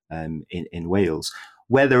in Wales.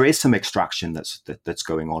 Where there is some extraction that's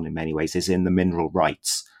going on in many ways is in the mineral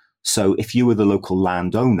rights. So if you were the local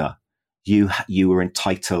landowner, you were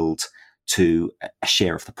entitled to a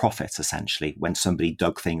share of the profits, essentially, when somebody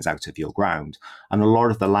dug things out of your ground. And a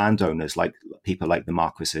lot of the landowners, like people like the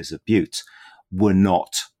Marquesses of Bute, were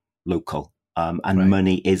not local. And Right.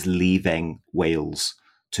 money is leaving Wales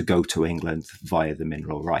to go to England via the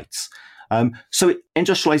mineral rights. So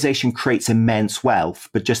industrialization creates immense wealth,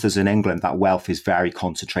 but just as in England, that wealth is very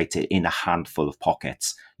concentrated in a handful of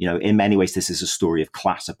pockets. In many ways, this is a story of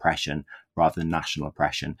class oppression rather than national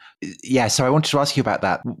oppression. Yeah, so I wanted to ask you about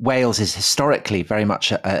that. Wales is historically very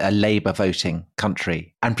much a Labour voting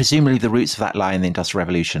country, and presumably the roots of that lie in the Industrial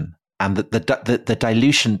Revolution, and the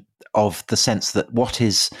dilution of the sense that what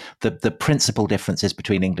is the principal differences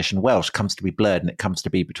between English and Welsh comes to be blurred, and it comes to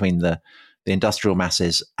be between the industrial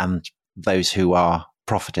masses and those who are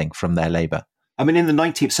profiting from their labour. I mean, in the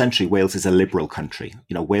 19th century, Wales is a liberal country.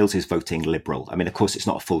 Wales is voting liberal. I mean, of course, it's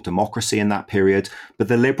not a full democracy in that period, but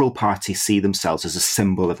the Liberal Party see themselves as a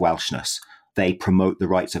symbol of Welshness. They promote the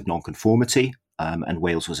rights of nonconformity, and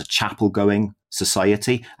Wales was a chapel-going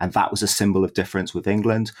society, and that was a symbol of difference with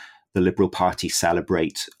England. The Liberal Party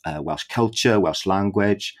celebrate Welsh culture, Welsh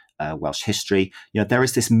language, Welsh history. There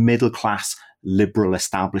is this middle-class liberal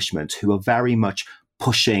establishment who are very much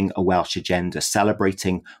pushing a Welsh agenda,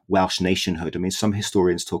 celebrating Welsh nationhood. I mean, some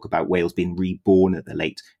historians talk about Wales being reborn in the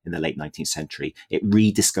late 19th century. It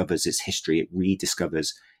rediscovers its history. It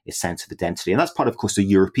rediscovers its sense of identity. And that's part of course, the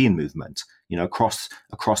European movement.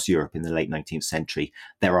 Across Europe in the late 19th century,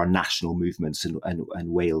 there are national movements and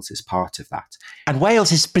Wales is part of that. And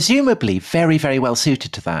Wales is presumably very, very well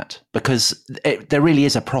suited to that because there really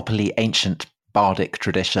is a properly ancient bardic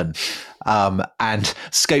tradition, and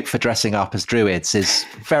scope for dressing up as druids is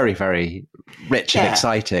very, very rich and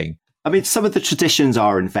exciting. I mean, some of the traditions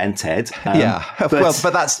are invented.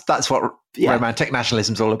 But that's what romantic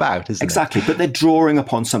nationalism's all about, isn't it? Exactly, but they're drawing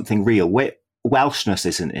upon something real. Welshness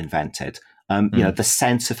isn't invented. The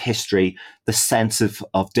sense of history, the sense of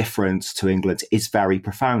difference to England is very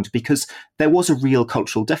profound because there was a real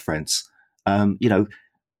cultural difference.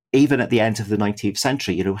 Even at the end of the 19th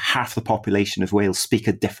century, half the population of Wales speak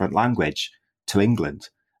a different language to England.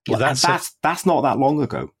 Well, that's not that long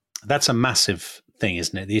ago. That's a massive thing,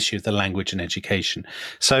 isn't it? The issue of the language and education.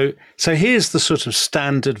 So here's the sort of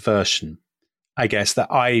standard version, I guess, that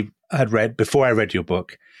I had read before I read your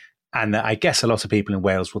book, and that I guess a lot of people in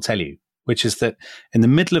Wales will tell you, which is that in the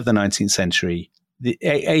middle of the 19th century, the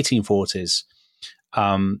 1840s,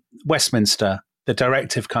 Westminster, the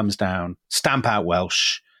directive comes down, stamp out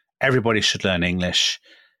Welsh. Everybody should learn English.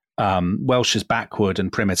 Welsh is backward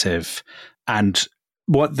and primitive. And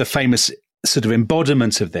what the famous sort of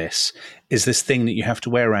embodiment of this is this thing that you have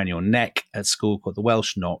to wear around your neck at school called the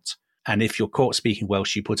Welsh knot. And if you're caught speaking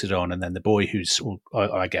Welsh, you put it on. And then the boy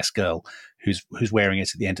or I guess girl, who's wearing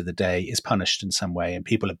it at the end of the day is punished in some way. And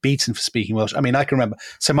people are beaten for speaking Welsh. I mean, I can remember.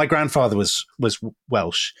 So my grandfather was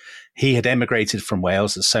Welsh. He had emigrated from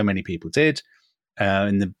Wales, as so many people did.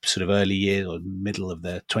 In the sort of early years or middle of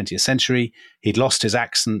the 20th century. He'd lost his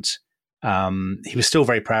accent. He was still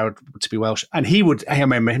very proud to be Welsh. And I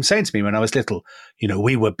remember him saying to me when I was little,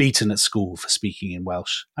 we were beaten at school for speaking in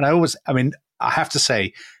Welsh. And I have to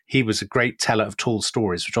say, he was a great teller of tall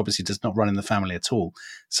stories, which obviously does not run in the family at all.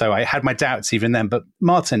 So I had my doubts even then. But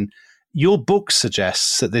Martin, your book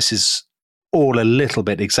suggests that this is all a little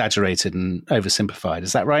bit exaggerated and oversimplified.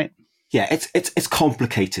 Is that right? Yeah, it's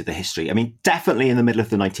complicated, the history. I mean, definitely in the middle of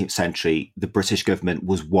the 19th century, the British government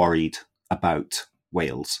was worried about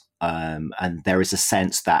Wales. And there is a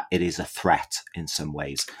sense that it is a threat in some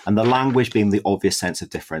ways. And the language being the obvious sense of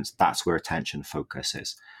difference, that's where attention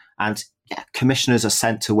focuses. And commissioners are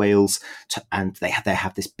sent to Wales and they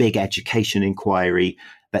have this big education inquiry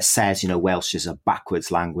that says, Welsh is a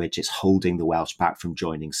backwards language. It's holding the Welsh back from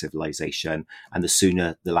joining civilization. And the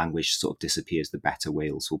sooner the language sort of disappears, the better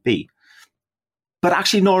Wales will be. But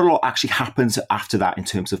actually, not a lot actually happens after that in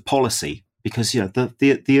terms of policy, because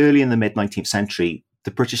the early and the mid 19th century,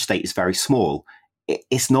 the British state is very small.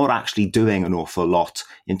 It's not actually doing an awful lot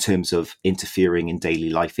in terms of interfering in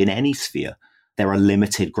daily life in any sphere. There are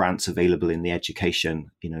limited grants available in the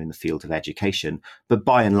education, in the field of education. But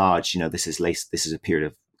by and large, this is a period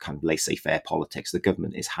of kind of laissez-faire politics. The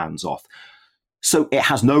government is hands off. So it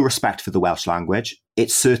has no respect for the Welsh language.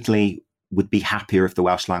 It certainly would be happier if the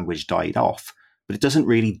Welsh language died off. But it doesn't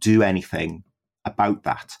really do anything about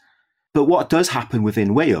that. But what does happen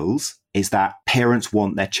within Wales is that parents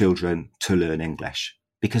want their children to learn English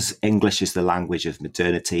because English is the language of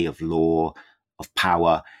modernity, of law, of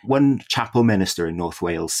power. One chapel minister in North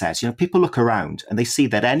Wales says, people look around and they see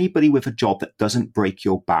that anybody with a job that doesn't break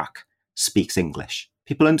your back speaks English.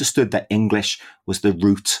 People understood that English was the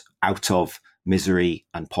route out of misery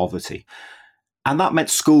and poverty. And that meant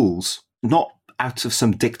schools, not out of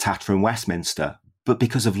some diktat from Westminster, but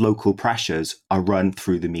because of local pressures, are run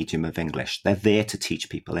through the medium of English. They're there to teach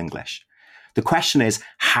people English. The question is,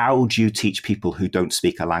 how do you teach people who don't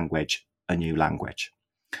speak a language a new language?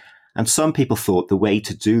 And some people thought the way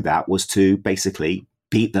to do that was to basically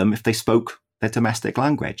beat them if they spoke their domestic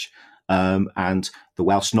language. And the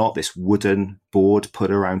Welsh Not, this wooden board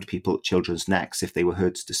put around children's necks if they were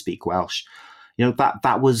heard to speak Welsh,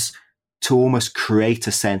 that was to almost create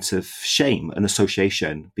a sense of shame, an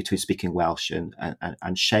association between speaking Welsh and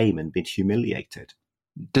shame and being humiliated.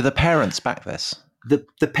 Do the parents back this?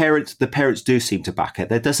 The parents do seem to back it.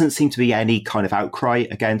 There doesn't seem to be any kind of outcry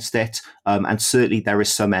against it, and certainly there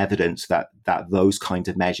is some evidence that those kind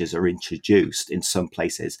of measures are introduced in some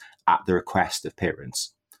places at the request of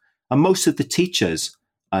parents. And most of the teachers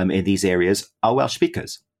in these areas are Welsh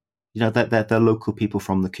speakers. They're local people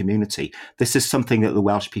from the community. This is something that the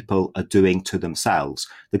Welsh people are doing to themselves.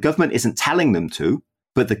 The government isn't telling them to,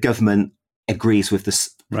 but the government agrees with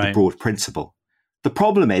the broad principle. The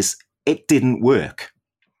problem is it didn't work,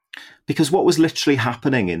 because what was literally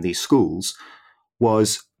happening in these schools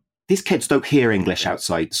was these kids don't hear English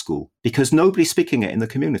outside school because nobody's speaking it in the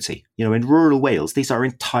community. In rural Wales, these are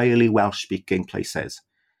entirely Welsh-speaking places.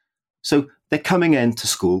 So they're coming into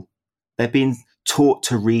school, they're being taught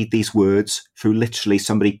to read these words through literally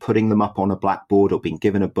somebody putting them up on a blackboard or being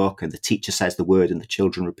given a book, and the teacher says the word and the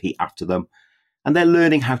children repeat after them. And they're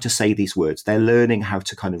learning how to say these words. They're learning how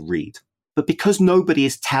to kind of read. But because nobody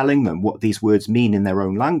is telling them what these words mean in their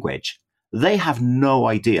own language, they have no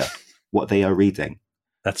idea what they are reading.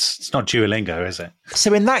 It's not Duolingo, is it?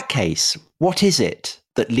 So in that case, what is it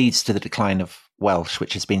that leads to the decline of Welsh,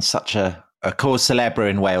 which has been such a cause célèbre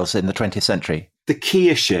in Wales in the 20th century? The key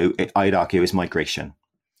issue, I'd argue, is migration.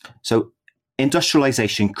 So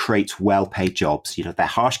industrialization creates well-paid jobs. They're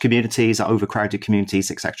harsh communities, overcrowded communities,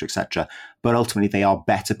 etc., but ultimately they are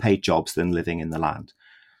better paid jobs than living in the land.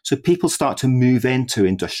 So people start to move into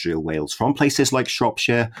industrial Wales from places like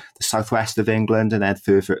Shropshire, the southwest of England, and then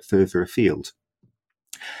further afield.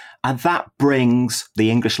 And that brings the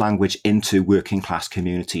English language into working class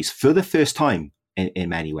communities for the first time in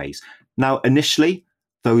many ways. Now, initially,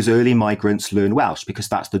 those early migrants learn Welsh because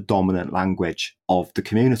that's the dominant language of the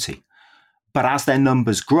community. But as their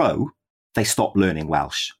numbers grow, they stop learning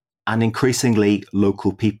Welsh. And increasingly,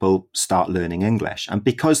 local people start learning English. And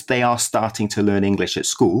because they are starting to learn English at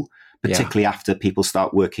school, particularly after people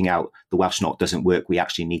start working out the Welsh Not doesn't work, we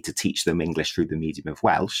actually need to teach them English through the medium of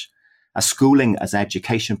Welsh. As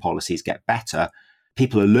education policies get better,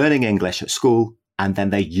 people are learning English at school, and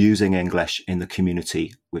then they're using English in the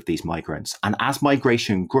community with these migrants. And as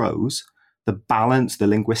migration grows, the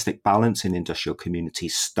linguistic balance in industrial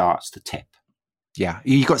communities starts to tip. Yeah,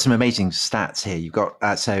 you've got some amazing stats here. You've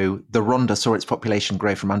got, so the Rhondda saw its population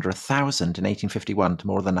grow from under 1,000 in 1851 to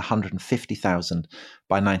more than 150,000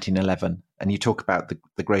 by 1911. And you talk about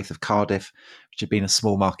the growth of Cardiff, which had been a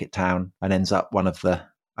small market town and ends up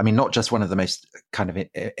not just one of the most kind of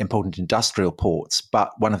important industrial ports,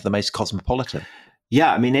 but one of the most cosmopolitan.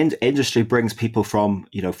 Yeah, industry brings people from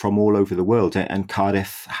all over the world, and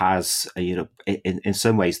Cardiff has, in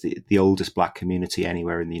some ways, the oldest Black community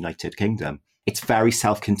anywhere in the United Kingdom. It's very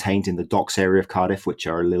self-contained in the docks area of Cardiff, which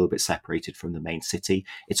are a little bit separated from the main city.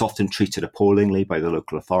 It's often treated appallingly by the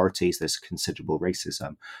local authorities. There's considerable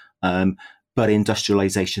racism. But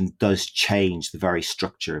industrialization does change the very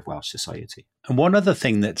structure of Welsh society. And one other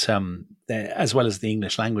thing that, as well as the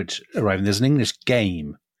English language arriving, there's an English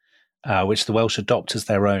game which the Welsh adopt as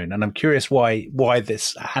their own. And I'm curious why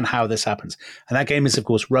this and how this happens. And that game is, of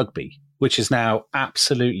course, rugby, which is now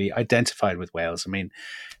absolutely identified with Wales.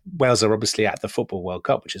 Wales are obviously at the Football World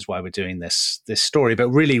Cup, which is why we're doing this story. But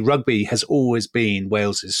really, rugby has always been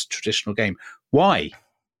Wales's traditional game. Why?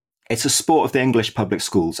 It's a sport of the English public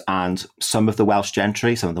schools, and some of the Welsh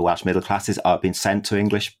gentry, some of the Welsh middle classes are being sent to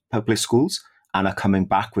English public schools and are coming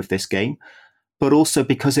back with this game. But also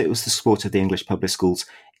because it was the sport of the English public schools,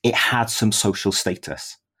 it had some social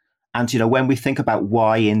status. And, when we think about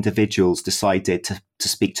why individuals decided to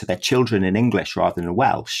speak to their children in English rather than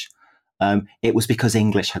Welsh, it was because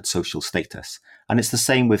English had social status. And it's the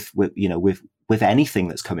same with anything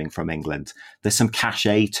that's coming from England. There's some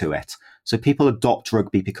cachet to it. So people adopt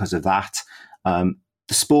rugby because of that. The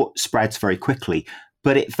sport spreads very quickly,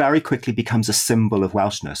 but it very quickly becomes a symbol of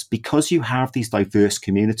Welshness because you have these diverse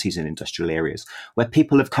communities in industrial areas where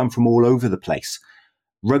people have come from all over the place.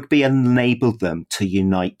 rugby enabled them to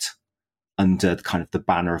unite under kind of the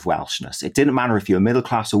banner of Welshness. It didn't matter if you were middle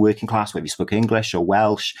class or working class, whether you spoke English or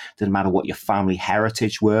Welsh, it didn't matter what your family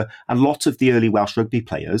heritage were. And lots of the early Welsh rugby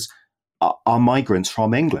players are migrants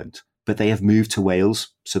from England, but they have moved to Wales,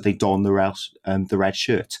 so they don the red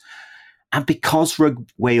shirt. And because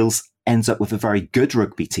Wales ends up with a very good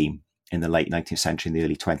rugby team in the late 19th century and the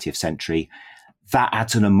early 20th century, that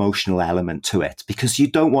adds an emotional element to it, because you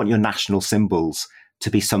don't want your national symbols to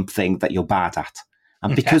be something that you're bad at.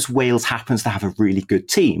 And because Wales happens to have a really good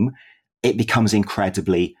team, it becomes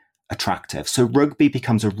incredibly attractive. So rugby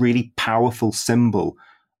becomes a really powerful symbol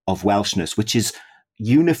of Welshness, which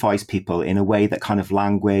unifies people in a way that kind of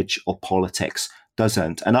language or politics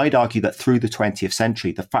doesn't. And I'd argue that through the 20th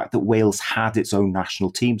century, the fact that Wales had its own national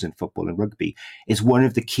teams in football and rugby is one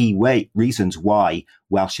of the key reasons why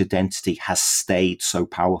Welsh identity has stayed so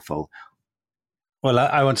powerful. Well,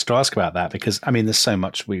 I wanted to ask about that because, I mean, there's so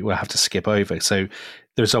much we will have to skip over. So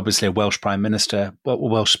there's obviously a Welsh Prime Minister, a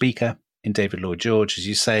Welsh Speaker in David Lloyd George. As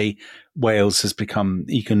you say, Wales has become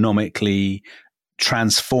economically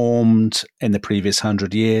transformed in the previous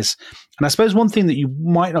 100 years. And I suppose one thing that you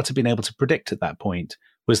might not have been able to predict at that point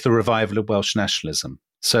was the revival of Welsh nationalism.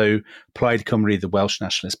 So Plaid Cymru, the Welsh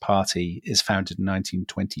Nationalist Party, is founded in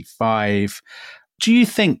 1925. Do you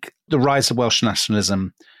think the rise of Welsh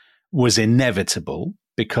nationalism was inevitable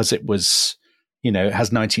because it was, it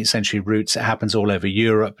has 19th century roots, it happens all over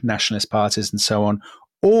Europe, nationalist parties and so on?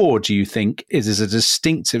 Or do you think it is a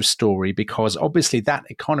distinctive story because obviously that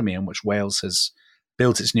economy in which Wales has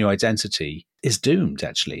built its new identity is doomed,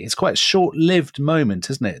 actually? It's quite a short-lived moment,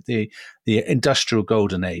 isn't it? The industrial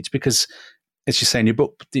golden age, because as you say in your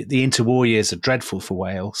book, the interwar years are dreadful for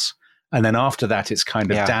Wales. And then after that, it's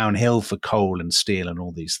kind of downhill for coal and steel and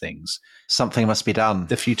all these things. Something must be done.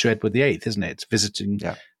 The future Edward VIII, isn't it? Visiting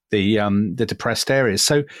the depressed areas.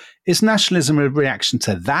 So is nationalism a reaction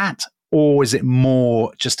to that? Or is it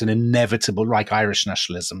more just an inevitable, like Irish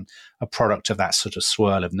nationalism, a product of that sort of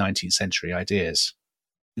swirl of 19th century ideas?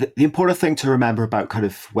 The important thing to remember about kind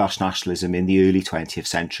of Welsh nationalism in the early 20th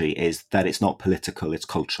century is that it's not political, it's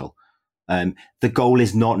cultural. The goal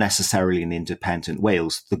is not necessarily an independent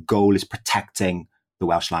Wales. The goal is protecting the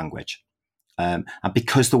Welsh language. And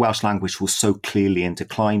because the Welsh language was so clearly in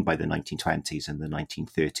decline by the 1920s and the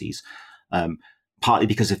 1930s, partly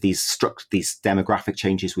because of these demographic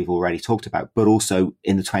changes we've already talked about, but also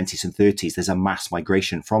in the 20s and 30s, there's a mass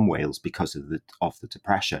migration from Wales because of the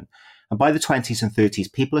Depression. And by the 20s and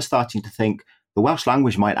 30s, people are starting to think the Welsh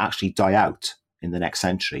language might actually die out in the next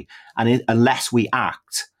century. And unless we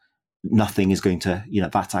act, nothing is going to,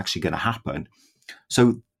 that's actually going to happen.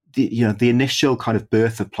 So the initial kind of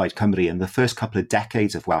birth of Plaid Cymru and the first couple of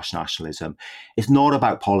decades of Welsh nationalism is not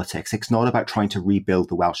about politics. It's not about trying to rebuild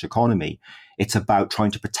the Welsh economy. It's about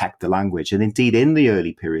trying to protect the language. And indeed, in the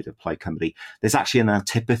early period of Plaid Cymru, there's actually an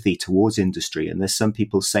antipathy towards industry. And there's some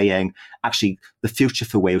people saying, actually, the future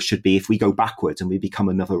for Wales should be if we go backwards and we become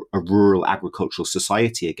a rural agricultural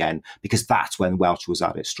society again, because that's when Welsh was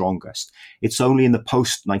at its strongest. It's only in the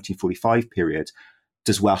post-1945 period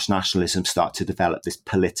does Welsh nationalism start to develop this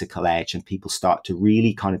political edge, and people start to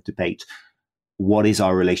really kind of debate, what is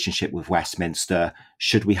our relationship with Westminster?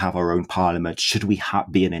 Should we have our own parliament? Should we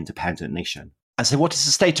be an independent nation? And so what is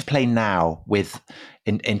the state of play now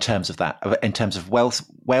in terms of that, in terms of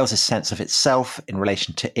Wales's sense of itself in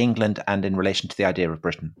relation to England and in relation to the idea of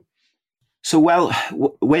Britain? So,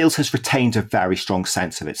 Wales has retained a very strong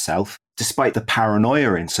sense of itself. Despite the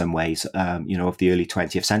paranoia in some ways, of the early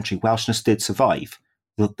 20th century, Welshness did survive.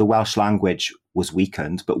 The Welsh language was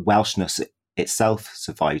weakened, but Welshness itself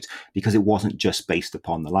survived because it wasn't just based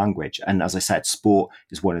upon the language. And as I said, sport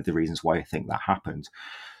is one of the reasons why I think that happened.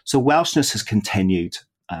 So Welshness has continued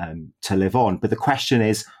to live on. But the question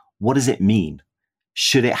is, what does it mean?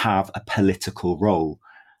 Should it have a political role?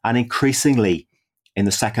 And increasingly, in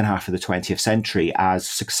the second half of the 20th century, as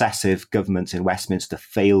successive governments in Westminster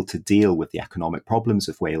failed to deal with the economic problems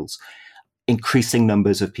of Wales, increasing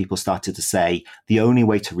numbers of people started to say the only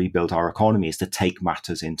way to rebuild our economy is to take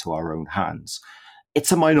matters into our own hands.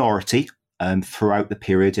 It's a minority throughout the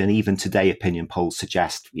period, and even today opinion polls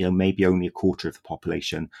suggest maybe only a quarter of the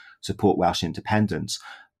population support Welsh independence,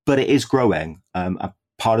 but it is growing. A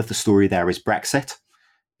part of the story there is Brexit,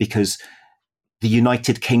 because the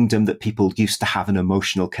United Kingdom that people used to have an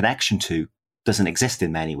emotional connection to doesn't exist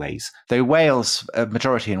in many ways. Though Wales, a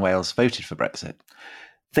majority in Wales, voted for Brexit.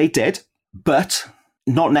 They did, but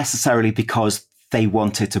not necessarily because they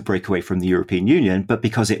wanted to break away from the European Union, but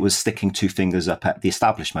because it was sticking two fingers up at the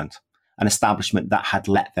establishment. an establishment that had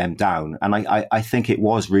let them down. And I think it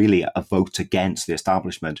was really a vote against the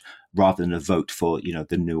establishment rather than a vote for,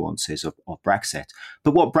 the nuances of Brexit.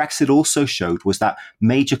 But what Brexit also showed was that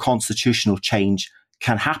major constitutional change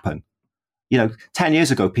can happen. 10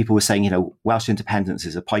 years ago, people were saying, Welsh independence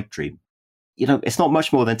is a pipe dream. It's not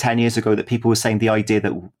much more than 10 years ago that people were saying the idea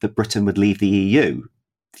that Britain would leave the EU.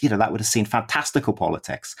 That would have seen fantastical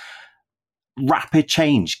politics. Rapid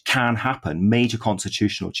change can happen. Major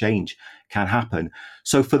constitutional change can happen.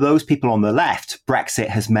 So for those people on the left, Brexit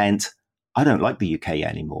has meant, I don't like the UK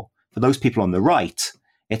anymore. For those people on the right,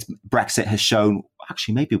 Brexit has shown,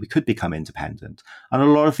 actually, maybe we could become independent. And a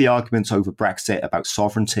lot of the arguments over Brexit about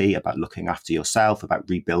sovereignty, about looking after yourself, about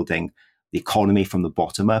rebuilding the economy from the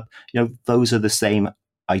bottom up, those are the same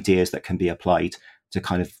ideas that can be applied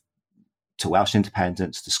to Welsh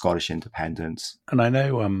independence, to Scottish independence. And I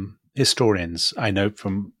know historians, I know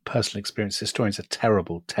from personal experience, historians are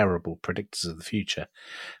terrible, terrible predictors of the future.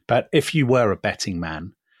 But if you were a betting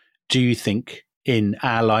man, do you think in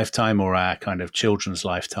our lifetime or our kind of children's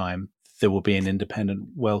lifetime, there will be an independent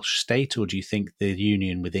Welsh state? Or do you think the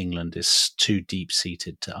union with England is too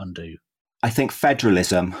deep-seated to undo? I think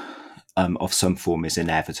federalism of some form is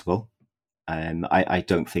inevitable. I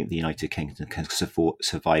don't think the United Kingdom can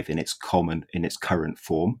survive in its current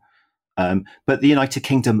form. But the United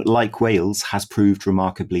Kingdom, like Wales, has proved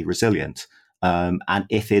remarkably resilient. And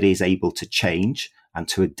if it is able to change and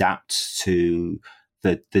to adapt to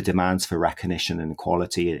the demands for recognition and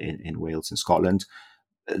equality in Wales and Scotland,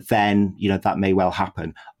 then that may well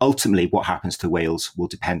happen. Ultimately, what happens to Wales will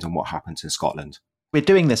depend on what happens in Scotland. We're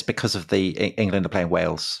doing this because of the England are playing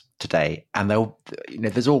Wales today, and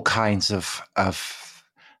there's all kinds of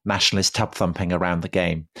nationalist tub thumping around the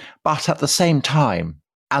game. But at the same time,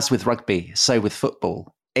 as with rugby, so with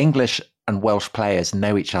football, English and Welsh players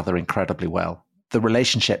know each other incredibly well. The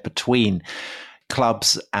relationship between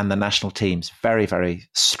clubs and the national teams very, very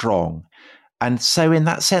strong. And so in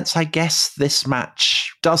that sense, I guess this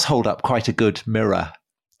match does hold up quite a good mirror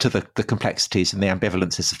to the complexities and the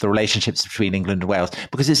ambivalences of the relationships between England and Wales,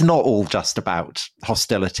 because it's not all just about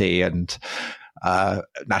hostility and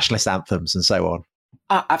nationalist anthems and so on.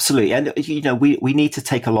 Absolutely. And, we need to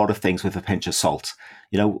take a lot of things with a pinch of salt.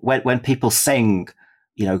 When people sing,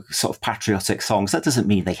 sort of patriotic songs, that doesn't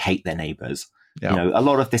mean they hate their neighbours. Yeah. A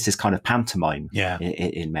lot of this is kind of pantomime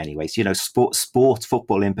in many ways. Sport,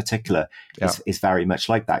 football in particular is very much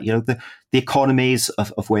like that. The economies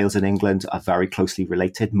of Wales and England are very closely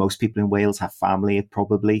related. Most people in Wales have family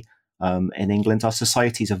probably in England. Our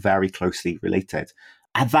societies are very closely related.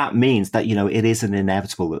 And that means that, it isn't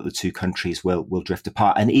inevitable that the two countries will drift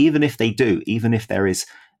apart. And even if they do, even if there is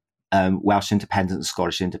Welsh independence and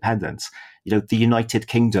Scottish independence, the United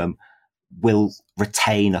Kingdom will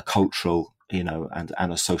retain a cultural and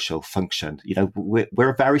a social function. We're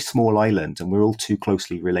a very small island and we're all too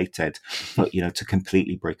closely related, but, to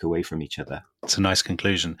completely break away from each other. It's a nice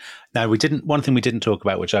conclusion. Now, one thing we didn't talk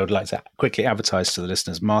about, which I would like to quickly advertise to the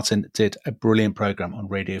listeners, Martin did a brilliant program on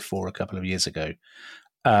Radio 4 a couple of years ago.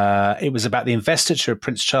 It was about the investiture of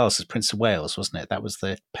Prince Charles as Prince of Wales, wasn't it? That was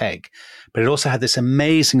the peg. But it also had this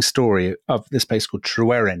amazing story of this place called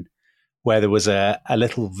Tryweryn, where there was a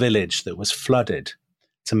little village that was flooded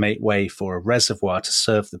to make way for a reservoir to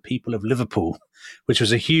serve the people of Liverpool, which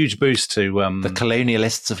was a huge boost to... the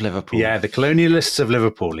colonialists of Liverpool. Yeah, the colonialists of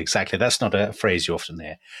Liverpool, exactly. That's not a phrase you often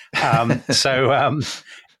hear.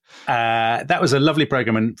 That was a lovely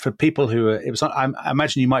program. And for people who... I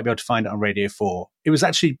imagine you might be able to find it on Radio 4. It was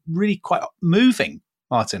actually really quite moving,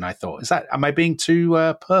 Martin, I thought. Am I being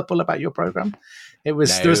too purple about your program? There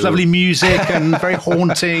was lovely music and very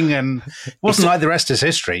haunting, and it wasn't like the rest is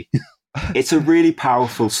history. It's a really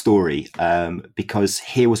powerful story because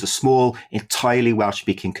here was a small, entirely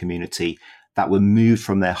Welsh-speaking community that were moved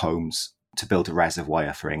from their homes to build a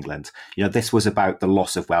reservoir for England. This was about the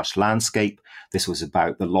loss of Welsh landscape. This was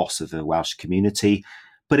about the loss of the Welsh community.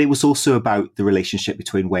 But it was also about the relationship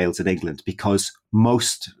between Wales and England because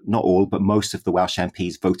most, not all, but most of the Welsh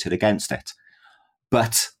MPs voted against it.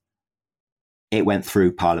 But it went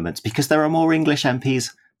through Parliament because there are more English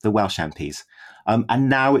MPs than Welsh MPs. And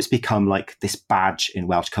now it's become like this badge in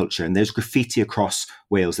Welsh culture. And there's graffiti across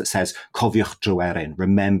Wales that says, Cofiwch Tryweryn,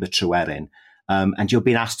 remember Tryweryn. And you're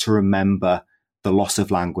being asked to remember the loss of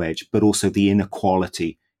language, but also the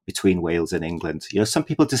inequality between Wales and England. Some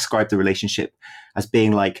people describe the relationship as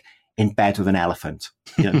being like in bed with an elephant.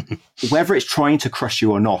 Whether it's trying to crush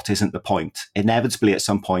you or not isn't the point. Inevitably, at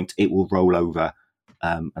some point, it will roll over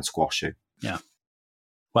and squash you. Yeah.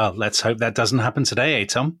 Well, let's hope that doesn't happen today,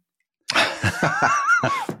 Tom?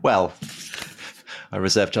 Well, I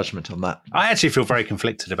reserve judgment on that. I actually feel very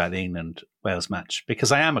conflicted about the England-Wales match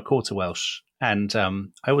because I am a quarter Welsh and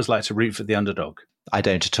I always like to root for the underdog. I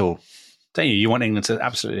don't at all. Don't you? You want England to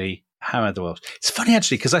absolutely hammer the Welsh. It's funny,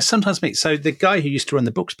 actually, because I sometimes meet... So the guy who used to run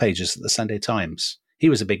the books pages at the Sunday Times, he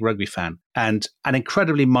was a big rugby fan and an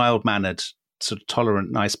incredibly mild-mannered, sort of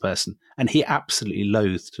tolerant, nice person. And he absolutely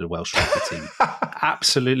loathed the Welsh rugby team.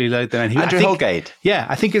 Absolutely loathed them. And Andrew Holgate. Yeah,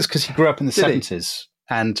 I think it's because he grew up in the Did he? 70s.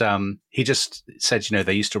 And he just said,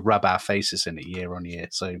 they used to rub our faces in it year on year.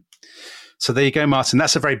 So there you go, Martin.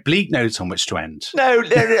 That's a very bleak note on which to end. No,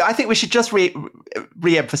 I think we should just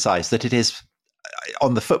re-emphasize that it is,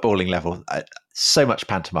 on the footballing level, so much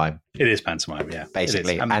pantomime. It is pantomime, yeah.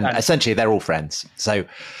 Basically. And essentially, they're all friends. So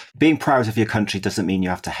being proud of your country doesn't mean you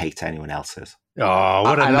have to hate anyone else's. Oh,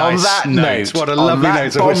 what a and nice on that note. What a lovely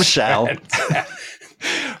note. Bombshell.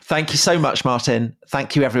 Thank you so much, Martin.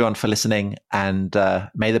 Thank you, everyone, for listening. And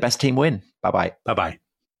may the best team win. Bye-bye. Bye-bye.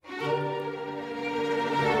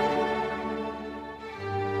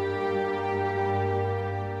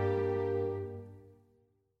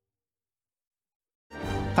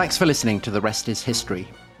 Thanks for listening to The Rest is History.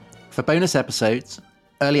 For bonus episodes,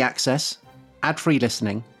 early access, ad-free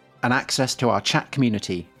listening, and access to our chat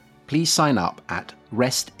community, please sign up at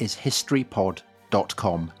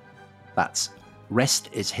restishistorypod.com. That's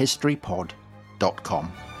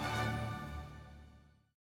restishistorypod.com.